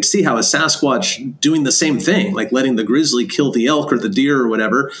 I could see how a Sasquatch doing the same thing, like letting the grizzly kill the elk or the deer or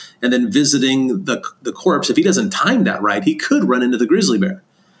whatever, and then visiting the corpse. If he doesn't time that right, he could run into the grizzly bear.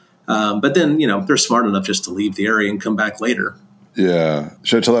 But then, they're smart enough just to leave the area and come back later. Yeah.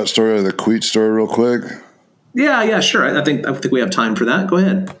 Should I tell that story or the Queets story real quick? Yeah, sure. I think we have time for that. Go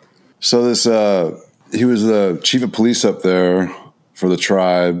ahead. So he was the chief of police up there for the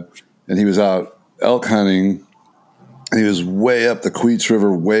tribe, and he was out elk hunting, and he was way up the Queets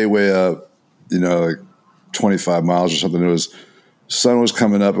River, way up, like 25 miles or something. Sun was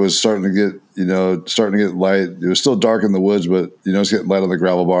coming up. It was starting to get light. It was still dark in the woods, but it's getting light on the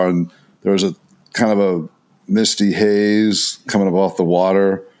gravel bar, and there was a kind of a misty haze coming up off the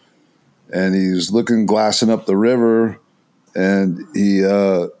water, and he's glassing up the river, and he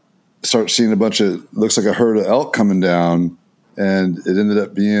starts seeing looks like a herd of elk coming down, and it ended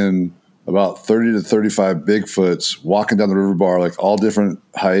up being about 30 to 35 Bigfoots walking down the river bar, like all different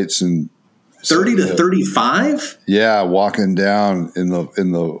heights and 30 to 35. Yeah, walking down in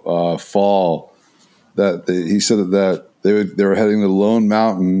the fall. He said that they were heading to Lone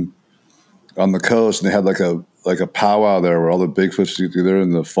Mountain on the coast, and they had like a powwow there where all the Bigfoots get together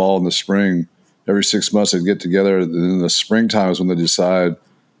in the fall and the spring. Every 6 months they'd get together, and in the springtime is when they decide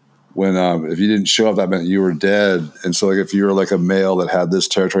when if you didn't show up, that meant you were dead. And so, like, if you were like a male that had this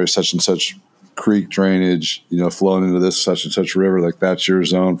territory, such and such creek drainage, flowing into this such and such river, like that's your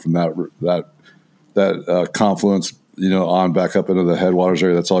zone from that confluence, on back up into the headwaters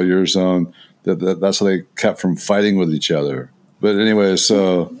area. That's all your zone. That's how they kept from fighting with each other. But anyway,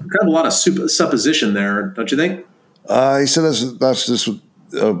 so kind of a lot of supposition there, don't you think? He said that's just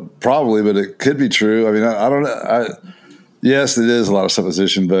probably, but it could be true. I mean, I don't know. Yes, it is a lot of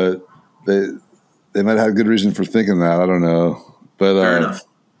supposition, but they might have good reason for thinking that. I don't know. But fair enough.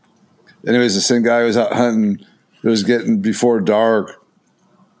 Anyways, the same guy was out hunting. It was getting before dark,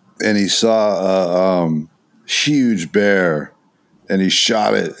 and he saw a huge bear, and he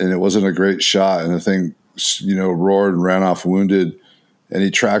shot it, and it wasn't a great shot, and the thing, roared and ran off wounded, and he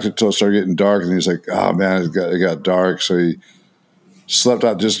tracked it till it started getting dark, and he was like, "Oh man, it got dark." So he slept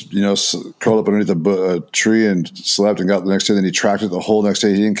out, just curled up underneath a tree and slept, and got the next day. Then he tracked it the whole next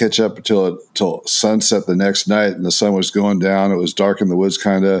day. He didn't catch up till sunset the next night, and the sun was going down. It was dark in the woods,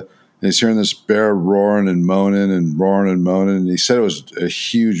 kind of. And he's hearing this bear roaring and moaning and roaring and moaning. And he said it was a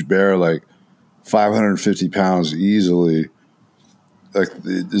huge bear, like 550 pounds easily, like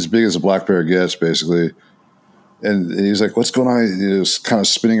as big as a black bear gets, basically. And he's like, "What's going on?" He was kind of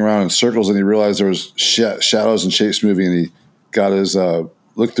spinning around in circles, and he realized there was shadows and shapes moving. And he got his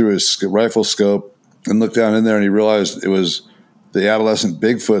looked through his rifle scope and looked down in there, and he realized it was the adolescent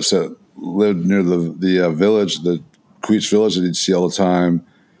Bigfoots that lived near the village, the Queets village that he'd see all the time.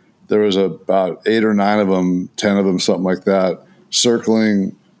 There was about 8 or 9 of them, 10 of them, something like that,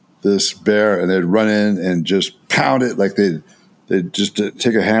 circling this bear, and they'd run in and just pound it. Like they'd just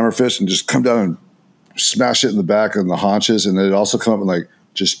take a hammer fist and just come down and smash it in the back and the haunches, and they'd also come up and like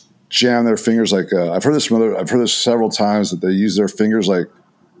just jam their fingers like I've heard this several times that they use their fingers like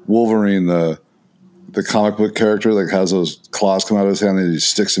Wolverine, the comic book character that has those claws come out of his hand and he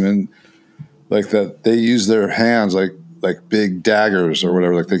sticks them in like that. They use their hands like big daggers or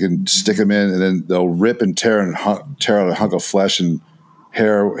whatever. Like they can stick them in and then they'll rip and tear out a hunk of flesh and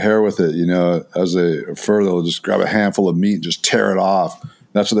hair with it. As they fur, they'll just grab a handful of meat and just tear it off.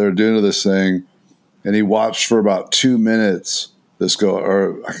 That's what they were doing to this thing. And he watched for about 2 minutes. Maybe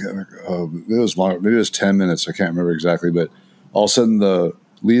it was longer. Maybe it was 10 minutes. I can't remember exactly. But all of a sudden, the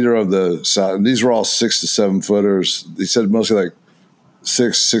leader of the side, and these were all 6 to 7 footers. He said mostly like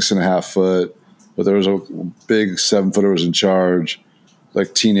 6.5 foot. But there was a big 7-footer was in charge,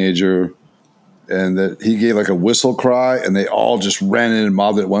 like teenager. And that he gave like a whistle cry, and they all just ran in and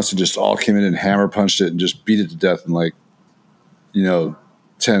mobbed it at once and just all came in and hammer punched it and just beat it to death in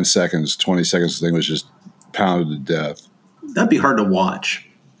 10 seconds, 20 seconds. The thing was just pounded to death. That'd be hard to watch.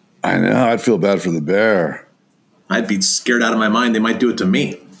 I know. I'd feel bad for the bear. I'd be scared out of my mind. They might do it to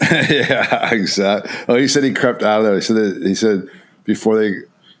me. Yeah, exactly. Oh, he said he crept out of there. He said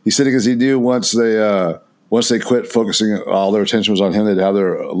because he knew once they quit focusing, all their attention was on him, they'd have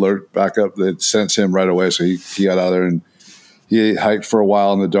their alert back up. They'd sense him right away. So he got out of there and he hiked for a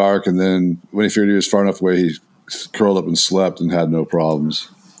while in the dark. And then when he figured he was far enough away, he curled up and slept and had no problems.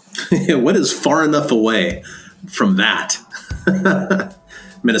 What is far enough away from that?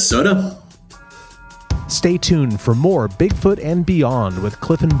 Minnesota? Stay tuned for more Bigfoot and Beyond with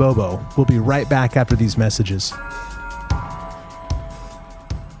Cliff and Bobo. We'll be right back after these messages.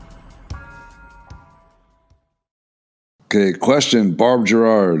 Okay, question, Barb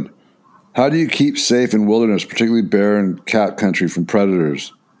Gerard. How do you keep safe in wilderness, particularly bear and cat country, from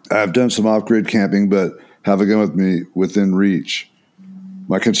predators? I've done some off-grid camping, but have a gun with me within reach.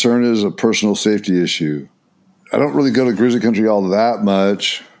 My concern is a personal safety issue. I don't really go to grizzly country all that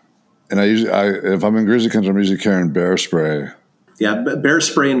much, and if I'm in grizzly country, I'm usually carrying bear spray. Yeah, bear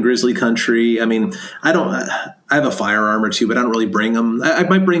spray in grizzly country. I mean, I have a firearm or two, but I don't really bring them. I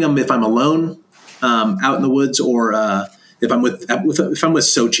might bring them if I'm alone out in the woods, or if I'm with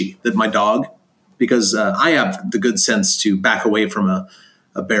Sochi, that my dog, because I have the good sense to back away from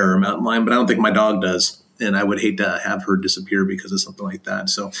a bear or mountain lion, but I don't think my dog does. And I would hate to have her disappear because of something like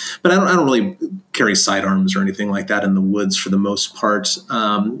that. So, but I don't really carry sidearms or anything like that in the woods for the most part.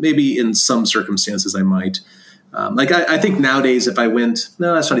 Maybe in some circumstances I might. I think nowadays if I went,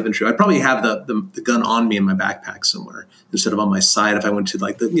 no, that's not even true. I'd probably have the gun on me in my backpack somewhere instead of on my side if I went to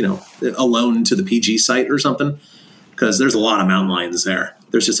alone to the PG site or something, because there's a lot of mountain lions there.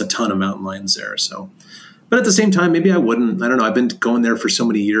 There's just a ton of mountain lions there. So, but at the same time, maybe I wouldn't. I don't know. I've been going there for so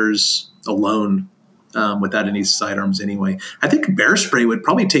many years alone. Without any sidearms anyway. I think bear spray would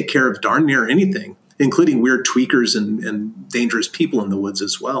probably take care of darn near anything, including weird tweakers and dangerous people in the woods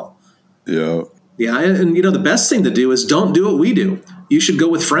as well. Yeah. Yeah, and the best thing to do is don't do what we do. You should go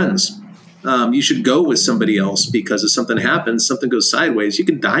with friends. You should go with somebody else, because if something happens, something goes sideways, you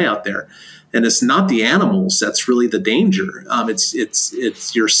can die out there. And it's not the animals that's really the danger.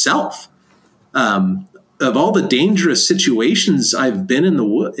 It's yourself. Of all the dangerous situations I've been in the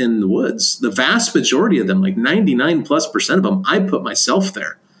woods, the vast majority of them, like 99+% of them, I put myself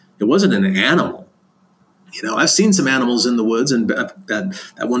there. It wasn't an animal. I've seen some animals in the woods, and that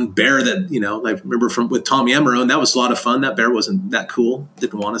one bear that, I remember with Tom Yamaro, and that was a lot of fun. That bear wasn't that cool.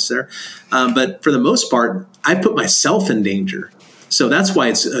 Didn't want us there. But for the most part, I put myself in danger. So that's why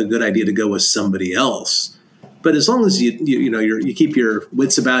it's a good idea to go with somebody else. But as long as you keep your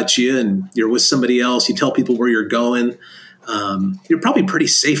wits about you and you're with somebody else, you tell people where you're going, you're probably pretty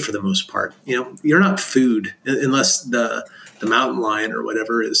safe for the most part. You're not food unless the mountain lion or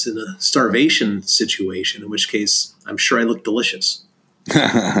whatever is in a starvation situation, in which case I'm sure I look delicious.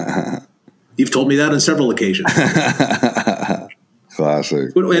 You've told me that on several occasions.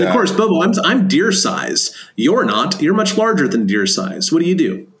 Classic. And of course, Bobo, I'm deer size. You're not. You're much larger than deer size. What do you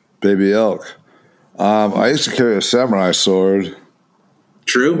do? Baby elk. I used to carry a samurai sword.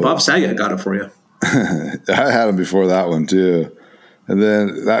 True. Bob Saget got it for you. I had them before that one too. And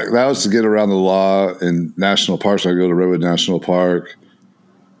then that was to get around the law in national parks. I go to Redwood National Park.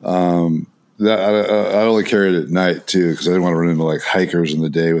 I only carried it at night too, because I didn't want to run into like hikers in the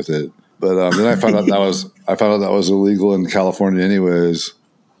day with it. But then I found out that was illegal in California anyways.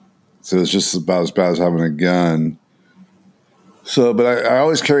 So it's just about as bad as having a gun. So, but I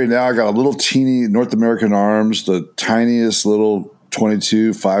always carry now. I got a little teeny North American Arms, the tiniest little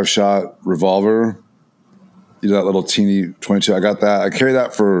 22 5-shot revolver. That little teeny 22. I got that. I carry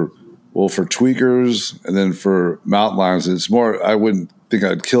that for tweakers, and then for mountain lions. It's more, I wouldn't think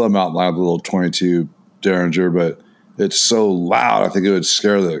I'd kill a mountain lion with a little 22 Derringer, but it's so loud. I think it would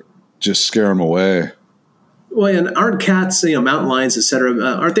scare the just scare them away. Well, and aren't cats, mountain lions, et cetera,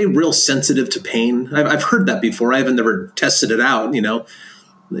 aren't they real sensitive to pain? I've heard that before. I haven't never tested it out,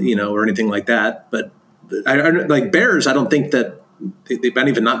 or anything like that. But like bears, I don't think that they might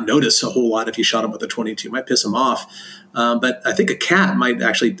even not notice a whole lot if you shot them with a .22. It might piss them off. But I think a cat might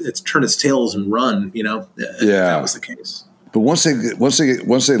actually turn its tails and run, if that was the case. But once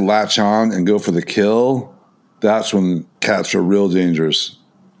they latch on and go for the kill, that's when cats are real dangerous.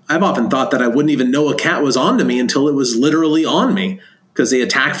 I've often thought that I wouldn't even know a cat was onto me until it was literally on me, because they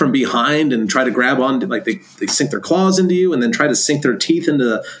attack from behind and try to grab on, like they sink their claws into you and then try to sink their teeth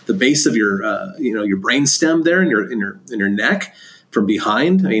into the base of your your brain stem there in your neck from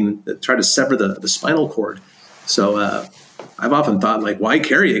behind. I mean, try to sever the spinal cord. So I've often thought, like, why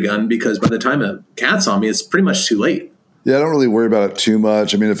carry a gun? Because by the time a cat's on me, it's pretty much too late. Yeah, I don't really worry about it too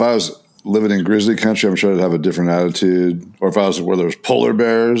much. I mean, if I was living in grizzly country, I'm sure I'd have a different attitude. Or if I was where there's polar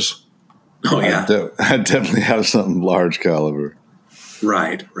bears, I'd definitely have something large caliber.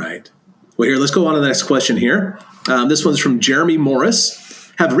 Right. Well, here, let's go on to the next question here. This one's from Jeremy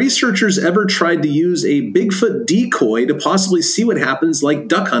Morris. Have researchers ever tried to use a Bigfoot decoy to possibly see what happens like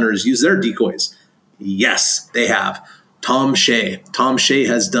duck hunters use their decoys? Yes, they have. Tom Shea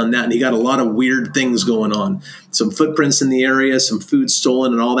has done that, and he got a lot of weird things going on. Some footprints in the area, some food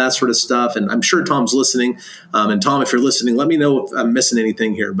stolen, and all that sort of stuff. And I'm sure Tom's listening. And Tom, if you're listening, let me know if I'm missing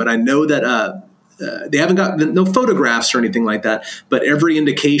anything here. But I know that they haven't got no photographs or anything like that. But every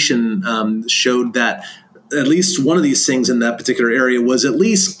indication showed that at least one of these things in that particular area was at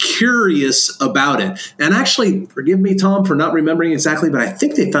least curious about it. And actually, forgive me, Tom, for not remembering exactly, but I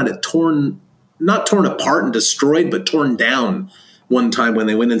think they found it not torn apart and destroyed, but torn down one time when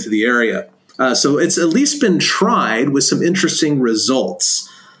they went into the area. So it's at least been tried with some interesting results.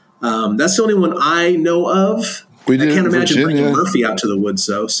 That's the only one I know of. I can't imagine bringing Murphy out to the woods,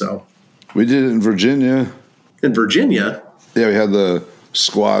 though. So we did it in Virginia. In Virginia? Yeah, we had the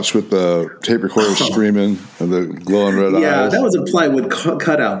Squatch with the tape recorder screaming and the glowing red eyes. Yeah, that was a plywood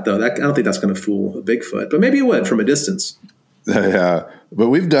cutout, though. I don't think that's going to fool a Bigfoot, but maybe it would from a distance. Yeah, but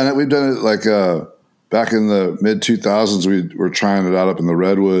we've done it. We've done it like back in the mid 2000s. We were trying it out up in the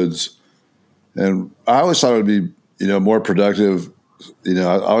redwoods, and I always thought it would be more productive. I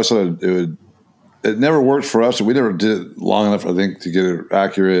always thought it would. It never worked for us. We never did it long enough, I think, to get an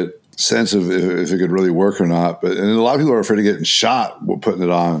accurate sense of if it could really work or not. But and a lot of people are afraid of getting shot while putting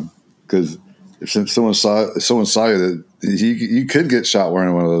it on, because if someone saw you, that you could get shot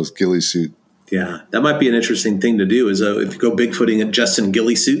wearing one of those ghillie suits. Yeah, that might be an interesting thing to do, is if you go Bigfooting just in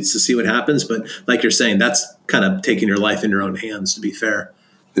ghillie suits to see what happens. But like you're saying, that's kind of taking your life in your own hands, to be fair.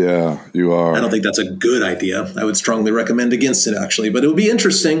 Yeah, you are. I don't think that's a good idea. I would strongly recommend against it, actually. But it would be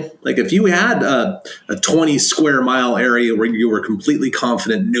interesting. Like if you had a 20 square mile area where you were completely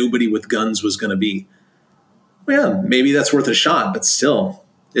confident nobody with guns was going to be, well, yeah, maybe that's worth a shot. But still,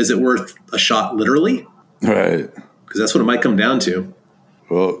 is it worth a shot literally? Right. Because that's what it might come down to.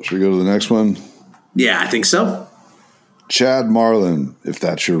 Well, should we go to the next one? Yeah, I think so. Chad Marlin, if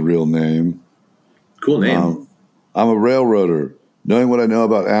that's your real name. Cool name. I'm a railroader. Knowing what I know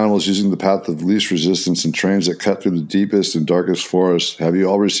about animals using the path of least resistance and trains that cut through the deepest and darkest forests, have you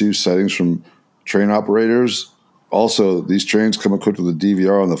all received sightings from train operators? Also, these trains come equipped with a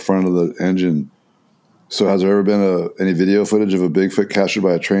DVR on the front of the engine. So has there ever been any video footage of a Bigfoot captured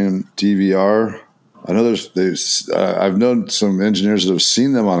by a train DVR? I know I've known some engineers that have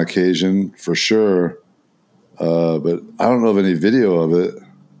seen them on occasion, for sure, but I don't know of any video of it.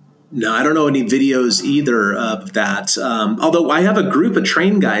 No, I don't know any videos either of that. Although I have a group of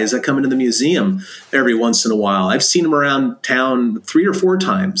train guys that come into the museum every once in a while. I've seen them around town 3 or 4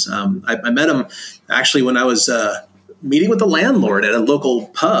 times. I met them actually when I was meeting with the landlord at a local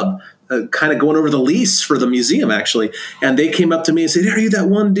pub, kind of going over the lease for the museum, actually. And they came up to me and said, "Are you that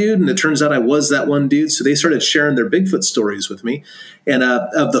one dude?" And it turns out I was that one dude. So they started sharing their Bigfoot stories with me. And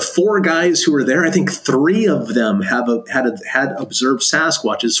of the 4 guys who were there, I think 3 of them had observed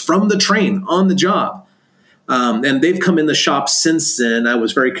Sasquatches from the train on the job. And they've come in the shop since then. I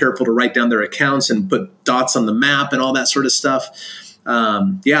was very careful to write down their accounts and put dots on the map and all that sort of stuff.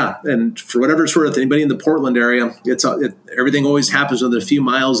 Yeah, and for whatever it's worth, anybody in the Portland area, everything always happens within a few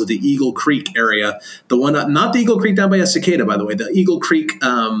miles of the Eagle Creek area. The one, not the Eagle Creek down by Estacada, by the way, the Eagle Creek,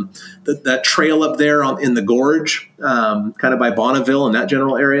 that trail up there in the gorge, kind of by Bonneville and that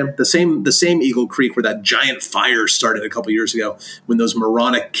general area. The same Eagle Creek where that giant fire started a couple years ago, when those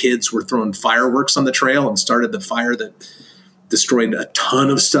moronic kids were throwing fireworks on the trail and started the fire that destroyed a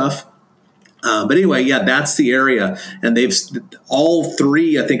ton of stuff. But anyway, yeah, that's the area. And all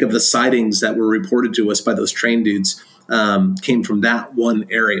 3, I think, of the sightings that were reported to us by those train dudes came from that one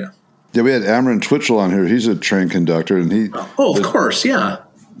area. Yeah, we had Amron Twitchell on here. He's a train conductor, and of course, yeah.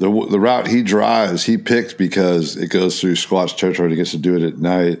 The route he drives, he picked because it goes through Squatch territory. And he gets to do it at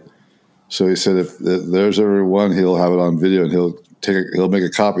night. So he said if there's ever one, he'll have it on video, and he'll make a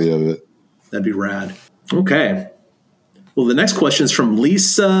copy of it. That'd be rad. Okay. Well, the next question is from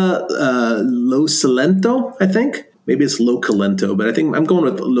Lisa Lo Salento, I think. Maybe it's Lo Calento, but I think I'm going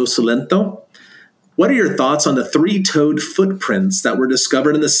with Lo Salento. What are your thoughts on the 3-toed footprints that were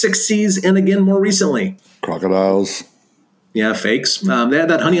discovered in the 60s and again more recently? Crocodiles. Yeah, fakes. They had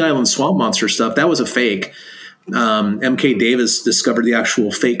that Honey Island swamp monster stuff. That was a fake. M.K. Davis discovered the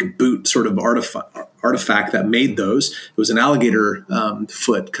actual fake boot sort of artifact that made those. It was an alligator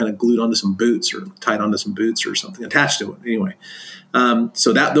foot kind of glued onto some boots or tied onto some boots or something, attached to it anyway.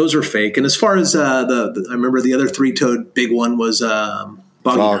 So those are fake. And as far as I remember the other 3-toed big one was Boggy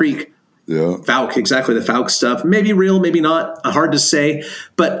Falk. Creek. Yeah. Falk, exactly, the Falk stuff. Maybe real, maybe not. Hard to say.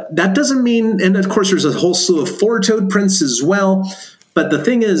 But that doesn't mean, and of course there's a whole slew of 4-toed prints as well. But the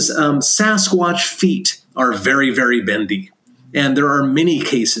thing is, Sasquatch feet are very, very bendy. And there are many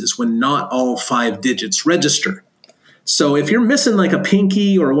cases when not all 5 digits register. So if you're missing like a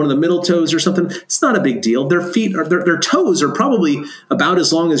pinky or one of the middle toes or something, it's not a big deal. Their feet are their toes are probably about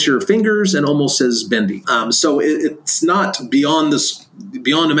as long as your fingers and almost as bendy. So it's not beyond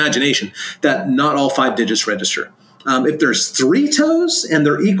imagination that not all 5 digits register. If there's 3 toes and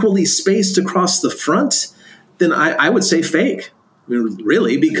they're equally spaced across the front, then I would say fake. I mean,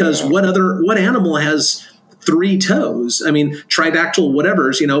 really, because what animal has 3 toes? I mean, tridactyl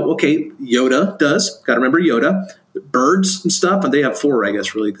whatever's, okay, Yoda does. Got to remember Yoda. Birds and stuff, and they have 4, I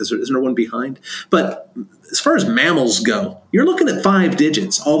guess, really, because there isn't there one behind. But as far as mammals go, you're looking at 5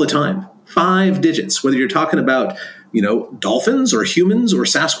 digits all the time. 5 digits, whether you're talking about, dolphins or humans or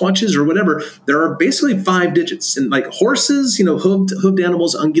Sasquatches or whatever, there are basically 5 digits. And like horses, hooved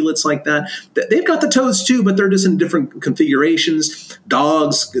animals, ungulates like that, they've got the toes too, but they're just in different configurations.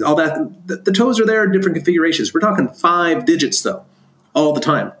 Dogs, all that, the toes are there in different configurations. We're talking 5 digits though, all the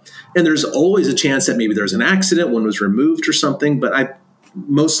time. And there's always a chance that maybe there's an accident, one was removed or something, but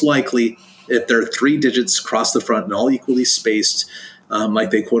most likely, if there are 3 digits across the front and all equally spaced,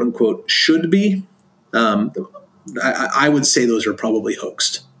 like they quote unquote should be, I would say those are probably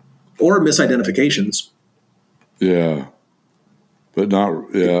hoaxed or misidentifications. Yeah. But not,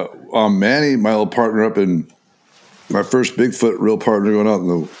 yeah. Manny, my old partner up in my first Bigfoot real partner going out in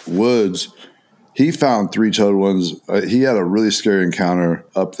the woods, he found 3-toed ones. He had a really scary encounter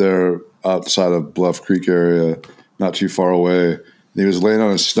up there outside of Bluff Creek area, not too far away. And he was laying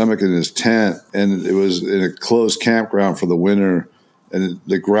on his stomach in his tent, and it was in a closed campground for the winter. And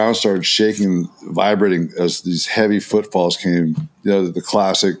the ground started shaking, vibrating as these heavy footfalls came. The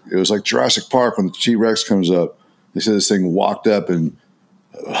classic. It was like Jurassic Park when the T-Rex comes up. They said this thing walked up and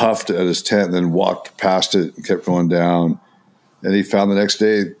huffed at his tent and then walked past it and kept going down. And he found the next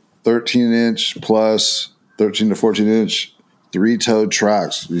day 13-inch plus 13 to 14-inch 3-toed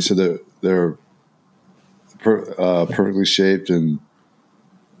tracks. He said that they're perfectly shaped, and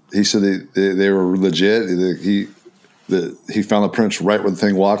he said they were legit. He found the prints right when the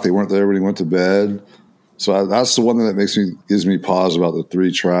thing walked. They weren't there when he went to bed. So that's the one thing that gives me pause about the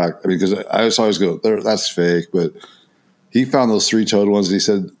 3-track. I mean, because I always go, that's fake. But he found those 3-toed ones,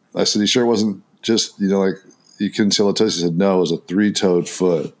 and I said, he sure wasn't just like you couldn't see all the toes. He said, no, it was a 3-toed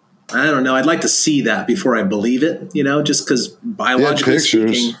foot. I don't know. I'd like to see that before I believe it, just because biologically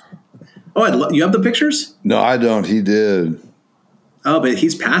speaking. Oh, you have the pictures? No, I don't. He did. Oh, but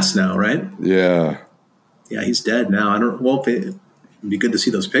he's passed now, right? Yeah. Yeah, he's dead now. It'd be good to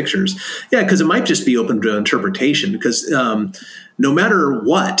see those pictures. Yeah, because it might just be open to interpretation because no matter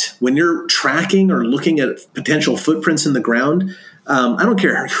what, when you're tracking or looking at potential footprints in the ground, I don't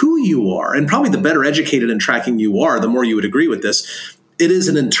care who you are, and probably the better educated in tracking you are, the more you would agree with this. It is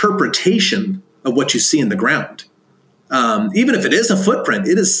an interpretation of what you see in the ground. Even if it is a footprint,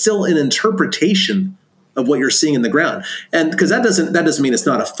 it is still an interpretation of what you're seeing in the ground. And because that doesn't mean it's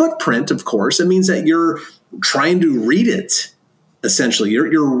not a footprint, of course. It means that you're trying to read it, essentially.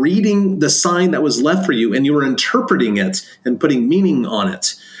 You're reading the sign that was left for you, and you're interpreting it and putting meaning on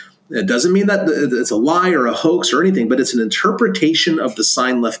it. It doesn't mean that it's a lie or a hoax or anything, but it's an interpretation of the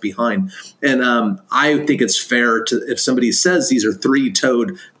sign left behind. And I think it's fair to, if somebody says these are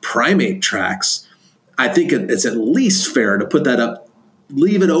 3-toed primate tracks, I think it's at least fair to put that up,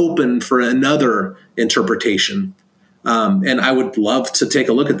 leave it open for another interpretation. And I would love to take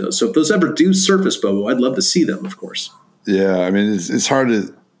a look at those. So if those ever do surface, Bobo, I'd love to see them, of course. Yeah, I mean, it's hard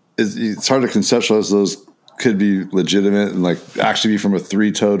to conceptualize those could be legitimate and like actually be from a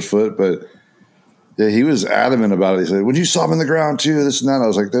 3-toed foot, but Yeah, he was adamant about it. He said, "When you saw him in the ground too, this and that." I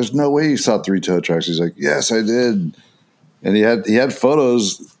was like, "There's no way you saw 3 tow tracks." He's like, "Yes, I did," and he had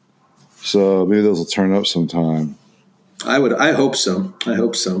photos. So maybe those will turn up sometime. I hope so. I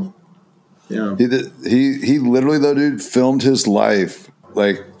hope so. Yeah. He literally though, dude, filmed his life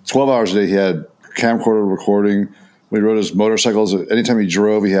like 12 hours a day. He had camcorder recording when he rode his motorcycles. Anytime he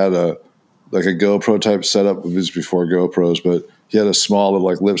drove, he had a GoPro type setup. It was before GoPros, but he had a small little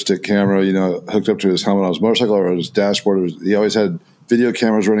like lipstick camera, hooked up to his helmet on his motorcycle or his dashboard. He always had video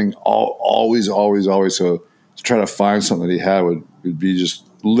cameras running always. So to try to find something that he had would be just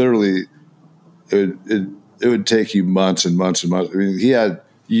literally, it would take you months and months and months. I mean, he had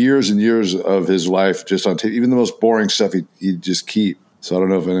years and years of his life just on tape. Even the most boring stuff he'd just keep. So I don't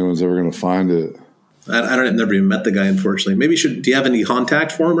know if anyone's ever going to find it. I've never even met the guy, unfortunately. Maybe do you have any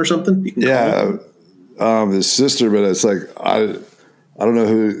contact for him or something? You can call him? His sister, but it's like I don't know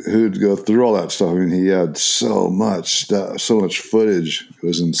who'd go through all that stuff. I mean, he had so much stuff, so much footage. It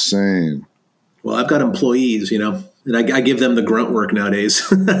was insane. Well, I've got employees, and I give them the grunt work nowadays.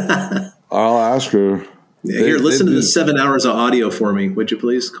 I'll ask her. Here, listen to the 7 hours of audio for me, would you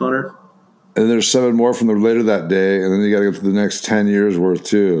please, Connor? And there's 7 more from the later that day, and then you got to go to the next 10 years worth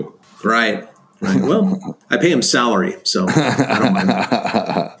too. Right. Well, I pay him salary, so I don't mind.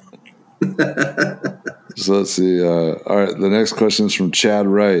 So let's see. All right, the next question is from Chad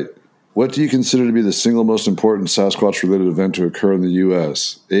Wright. What do you consider to be the single most important Sasquatch-related event to occur in the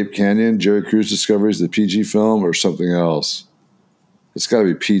U.S.? Ape Canyon, Jerry Cruz discoveries, the PG film, or something else? It's got to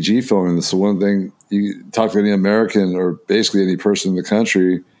be PG filming. That's the one thing. You talk to any American or basically any person in the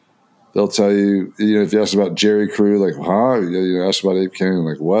country, they'll tell you, if you ask about Jerry Crew, like, huh? Ask about Ape Canyon,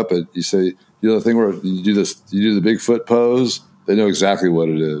 like, what? But you say, the thing where you do the Bigfoot pose, they know exactly what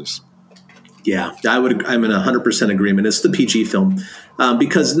it is. Yeah, I'm in 100% agreement. It's the PG film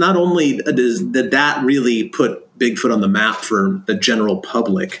because not only did that really put Bigfoot on the map for the general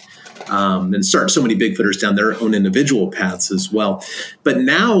public, and start so many Bigfooters down their own individual paths as well. But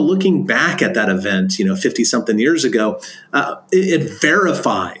now looking back at that event, 50 something years ago, it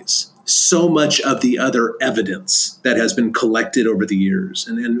verifies so much of the other evidence that has been collected over the years.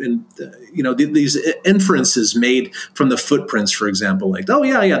 And these inferences made from the footprints, for example, like,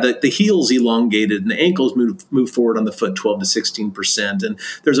 the heels elongated and the ankles move forward on the foot 12 to 16%. And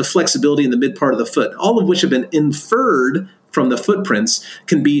there's a flexibility in the mid part of the foot, all of which have been inferred from the footprints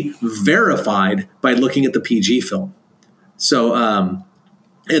can be verified by looking at the PG film. So,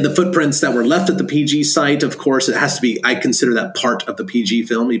 and the footprints that were left at the PG site, of course, it has to be, I consider that part of the PG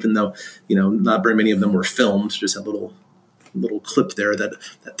film, even though, not very many of them were filmed, just a little clip there, that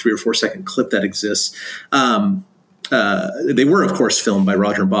 3 or 4 second clip that exists. They were, of course, filmed by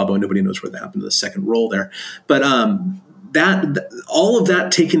Roger and Bobo. Nobody knows what happened to the second roll there. But, that all of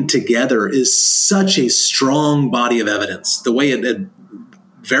that taken together is such a strong body of evidence. The way it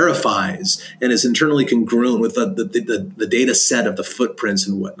verifies and is internally congruent with the data set of the footprints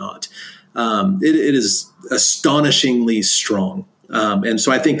and whatnot. It is astonishingly strong. And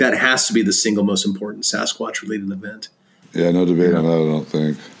so I think that has to be the single most important Sasquatch-related event. Yeah, no debate on that, I don't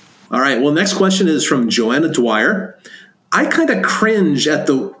think. All right. Well, next question is from Joanna Dwyer. I kind of cringe at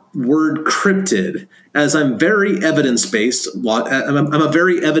the word cryptid, as I'm very evidence-based. I'm a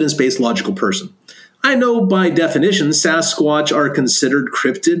very evidence-based logical person. I know by definition Sasquatch are considered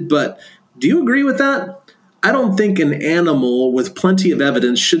cryptid, but do you agree with that? I don't think an animal with plenty of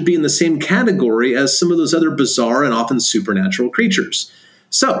evidence should be in the same category as some of those other bizarre and often supernatural creatures.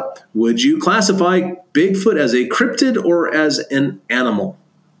 So, would you classify Bigfoot as a cryptid or as an animal?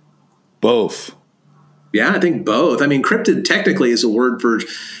 Both. Yeah, I think both. I mean, cryptid technically is a word for,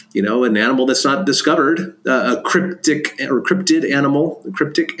 an animal that's not discovered. A cryptic or cryptid animal,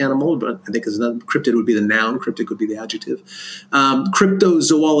 but I think cryptid would be the noun, cryptic would be the adjective.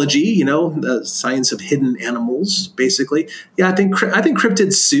 Cryptozoology, the science of hidden animals, basically. Yeah, I think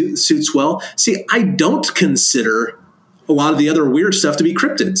cryptid suits well. See, I don't consider a lot of the other weird stuff to be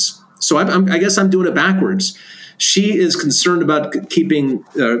cryptids. So I guess I'm doing it backwards. She is concerned about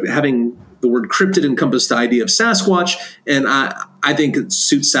having the word cryptid encompass the idea of Sasquatch, and I think it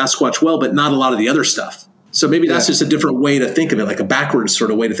suits Sasquatch well, but not a lot of the other stuff. So maybe that's just a different way to think of it, like a backwards sort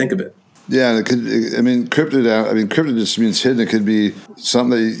of way to think of it. Yeah, cryptid just means hidden. It could be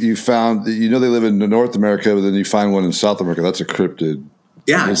something that you found, that they live in North America, but then you find one in South America. That's a cryptid.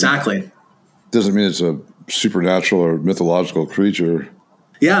 Yeah, exactly. Doesn't mean it's a supernatural or mythological creature.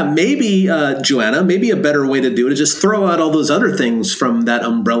 Yeah, maybe, Joanna, maybe a better way to do it is just throw out all those other things from that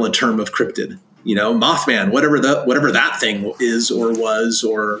umbrella term of cryptid. Mothman, whatever that thing is or was,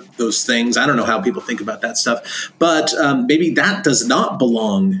 or those things. I don't know how people think about that stuff. But maybe that does not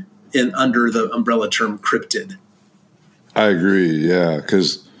belong under the umbrella term cryptid. I agree. Yeah,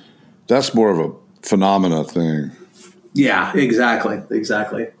 because that's more of a phenomena thing. Yeah, exactly.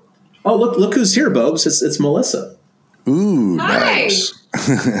 Oh, look who's here, Bobes. It's Melissa. Ooh, Hi. nice.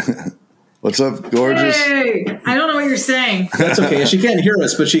 What's up, gorgeous? Hey, I don't know what you're saying. That's okay. She can't hear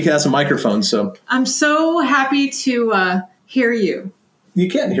us, but she has a microphone, so I'm so happy to hear you. you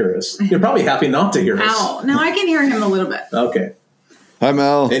can't hear us. You're probably happy not to hear us. Ow. No, I can hear him a little bit. Okay. Hi,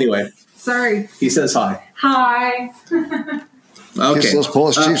 Mel. Anyway, Sorry. he says hi. Hi. Okay. Kiss those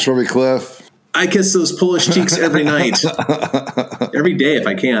Polish cheeks for me, Cliff. I kiss those Polish cheeks every night. Every day if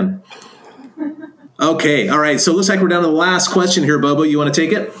I can. Okay. All right. So it looks like we're down to the last question here, Bobo. You want to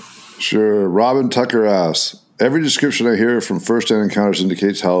take it? Sure. Robin Tucker asks, every description I hear from first-hand encounters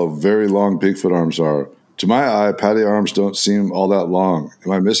indicates how very long Bigfoot arms are. To my eye, Patty arms don't seem all that long.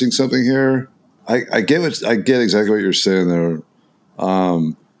 Am I missing something here? I get exactly what you're saying there.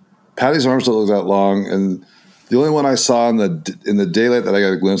 Patty's arms don't look that long, and the only one I saw in the daylight that I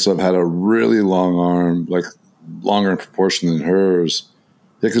got a glimpse of had a really long arm, like longer in proportion than hers.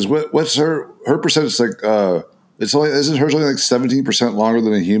 Yeah, because what's her percentage? Like isn't hers only like 17% longer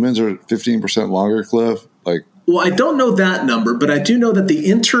than a human's, or 15% longer, Cliff? Like, Well, I don't know that number, but I do know that the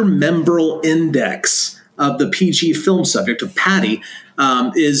intermembral index of the PG film subject of Patty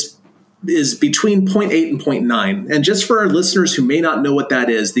is between 0.8 and 0.9. And just for our listeners who may not know what that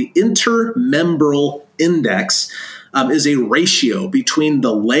is, the intermembral index is a ratio between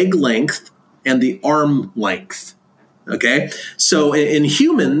the leg length and the arm length. Okay, so in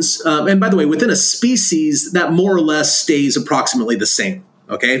humans, and by the way, within a species, that more or less stays approximately the same.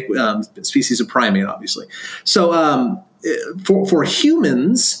 Okay, species of primate, obviously. So for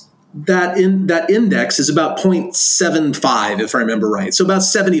humans, that index is about 0.75, if I remember right. So about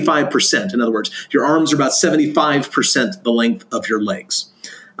 75%. In other words, your arms are about 75% the length of your legs.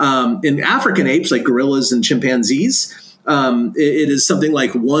 In African apes, like gorillas and chimpanzees, it is something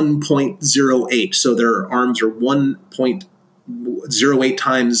like 1.08. So their arms are 1.08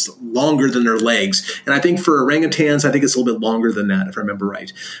 times longer than their legs. And I think for orangutans, I think it's a little bit longer than that, if I remember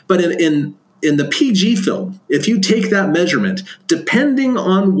right. But in the PG film, if you take that measurement, depending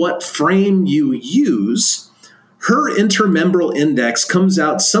on what frame you use, her intermembral index comes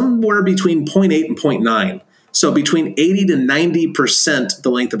out somewhere between 0.8 and 0.9. So between 80 to 90% the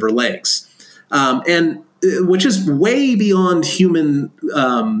length of her legs. And which is way beyond human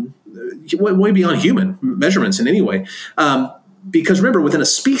measurements in any way. Because remember, within a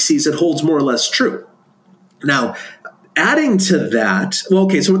species, it holds more or less true. Now, adding to that, so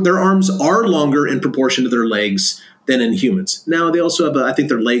their arms are longer in proportion to their legs than in humans. Now, they also have, I think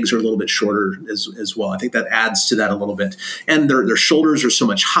their legs are a little bit shorter as well. I think that adds to that a little bit. And their shoulders are so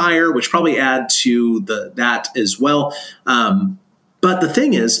much higher, which probably add to that as well. But the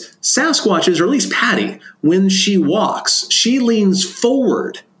thing is, Sasquatches, or at least Patty, when she walks, she leans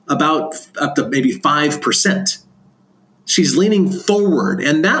forward about up to maybe 5%. She's leaning forward,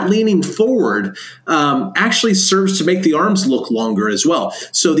 and that leaning forward actually serves to make the arms look longer as well.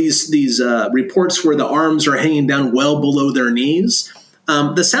 So these reports where the arms are hanging down well below their knees,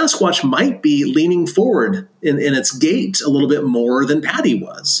 the Sasquatch might be leaning forward in its gait a little bit more than Patty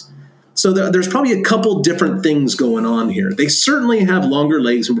was. So there's probably a couple different things going on here. They certainly have longer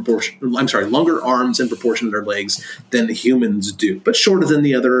longer arms in proportion to their legs than the humans do, but shorter than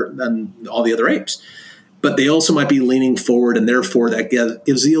all the other apes. But they also might be leaning forward, and therefore that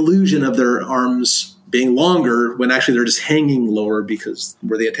gives the illusion of their arms being longer when actually they're just hanging lower because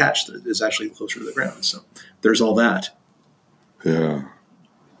where they attach is actually closer to the ground. So there's all that. yeah.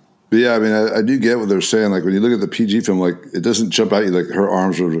 But yeah, I mean, I do get what they're saying. Like when you look at the PG film, like it doesn't jump out at you like her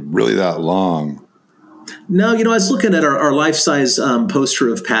arms are really that long. No, I was looking at our life-size poster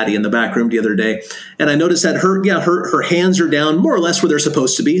of Patty in the back room the other day, and I noticed that her hands are down more or less where they're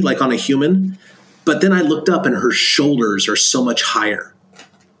supposed to be, like on a human. But then I looked up, and her shoulders are so much higher,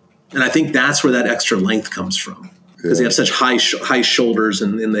 and I think that's where that extra length comes from because they have such high shoulders,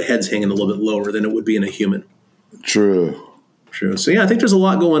 and the head's hanging a little bit lower than it would be in a human. True. So yeah, I think there's a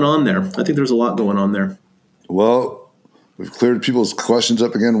lot going on there. Well, we've cleared people's questions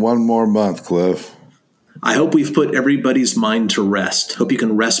up again one more month, Cliff. I hope we've put everybody's mind to rest. Hope you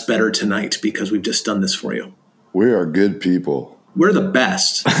can rest better tonight because we've just done this for you. We are good people. We're the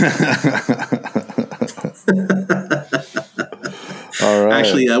best. All right.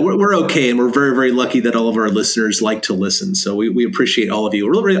 Actually, we're okay, and we're very, very lucky that all of our listeners like to listen. So we appreciate all of you.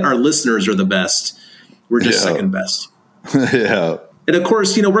 Our listeners are the best. We're just second best. Yeah. And of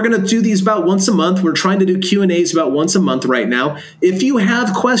course, we're going to do these about once a month. We're trying to do Q&As about once a month right now. If you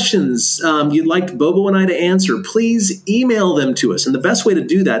have questions you'd like Bobo and I to answer, please email them to us. And the best way to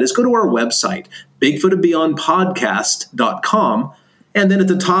do that is go to our website, BigfootandBeyondPodcast.com. And then at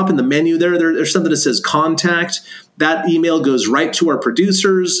the top in the menu there's something that says contact. That email goes right to our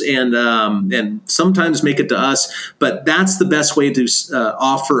producers and sometimes make it to us. But that's the best way to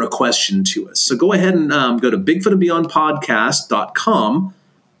offer a question to us. So go ahead and go to BigfootandBeyondPodcast.com,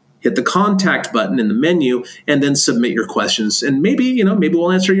 hit the contact button in the menu, and then submit your questions. And maybe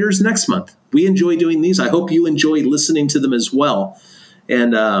we'll answer yours next month. We enjoy doing these. I hope you enjoy listening to them as well.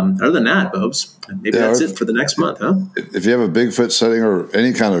 And other than that, Bobes, maybe that's it for the next month, huh? If you have a Bigfoot sighting or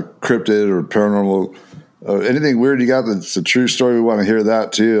any kind of cryptid or paranormal, anything weird you got that's a true story, we want to hear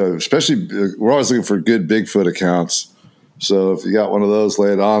that too. Especially, we're always looking for good Bigfoot accounts. So if you got one of those,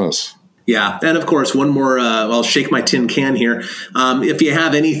 lay it on us. Yeah. And of course, one more, I'll shake my tin can here. If you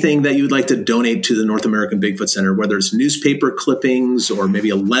have anything that you would like to donate to the North American Bigfoot Center, whether it's newspaper clippings or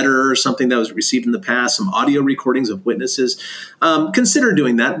maybe a letter or something that was received in the past, some audio recordings of witnesses, consider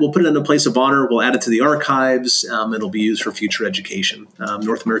doing that. We'll put it in a place of honor. We'll add it to the archives. It'll be used for future education.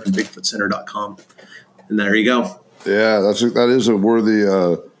 NorthAmericanBigfootCenter.com. And there you go. Yeah, that is a worthy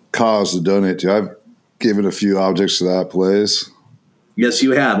cause to donate to. I've given a few objects to that place. Yes,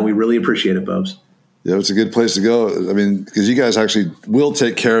 you have, and we really appreciate it, Bubs. Yeah, it's a good place to go. I mean, because you guys actually will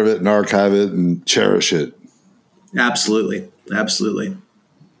take care of it and archive it and cherish it. Absolutely. Absolutely.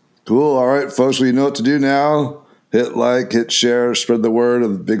 Cool. All right, folks, well, you know what to do now. Hit like, hit share, spread the word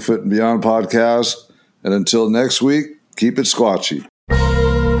of the Bigfoot and Beyond podcast. And until next week, keep it squatchy.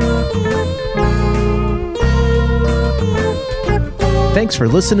 Thanks for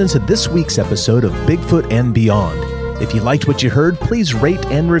listening to this week's episode of Bigfoot and Beyond. If you liked what you heard, please rate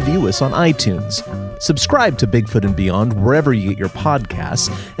and review us on iTunes. Subscribe to Bigfoot and Beyond wherever you get your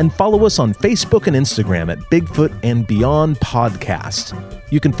podcasts, and follow us on Facebook and Instagram at Bigfoot and Beyond Podcast.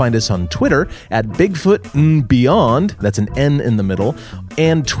 You can find us on Twitter at Bigfoot and Beyond, that's an N in the middle,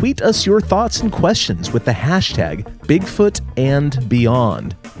 and tweet us your thoughts and questions with the hashtag Bigfoot and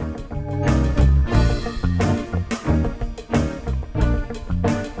Beyond.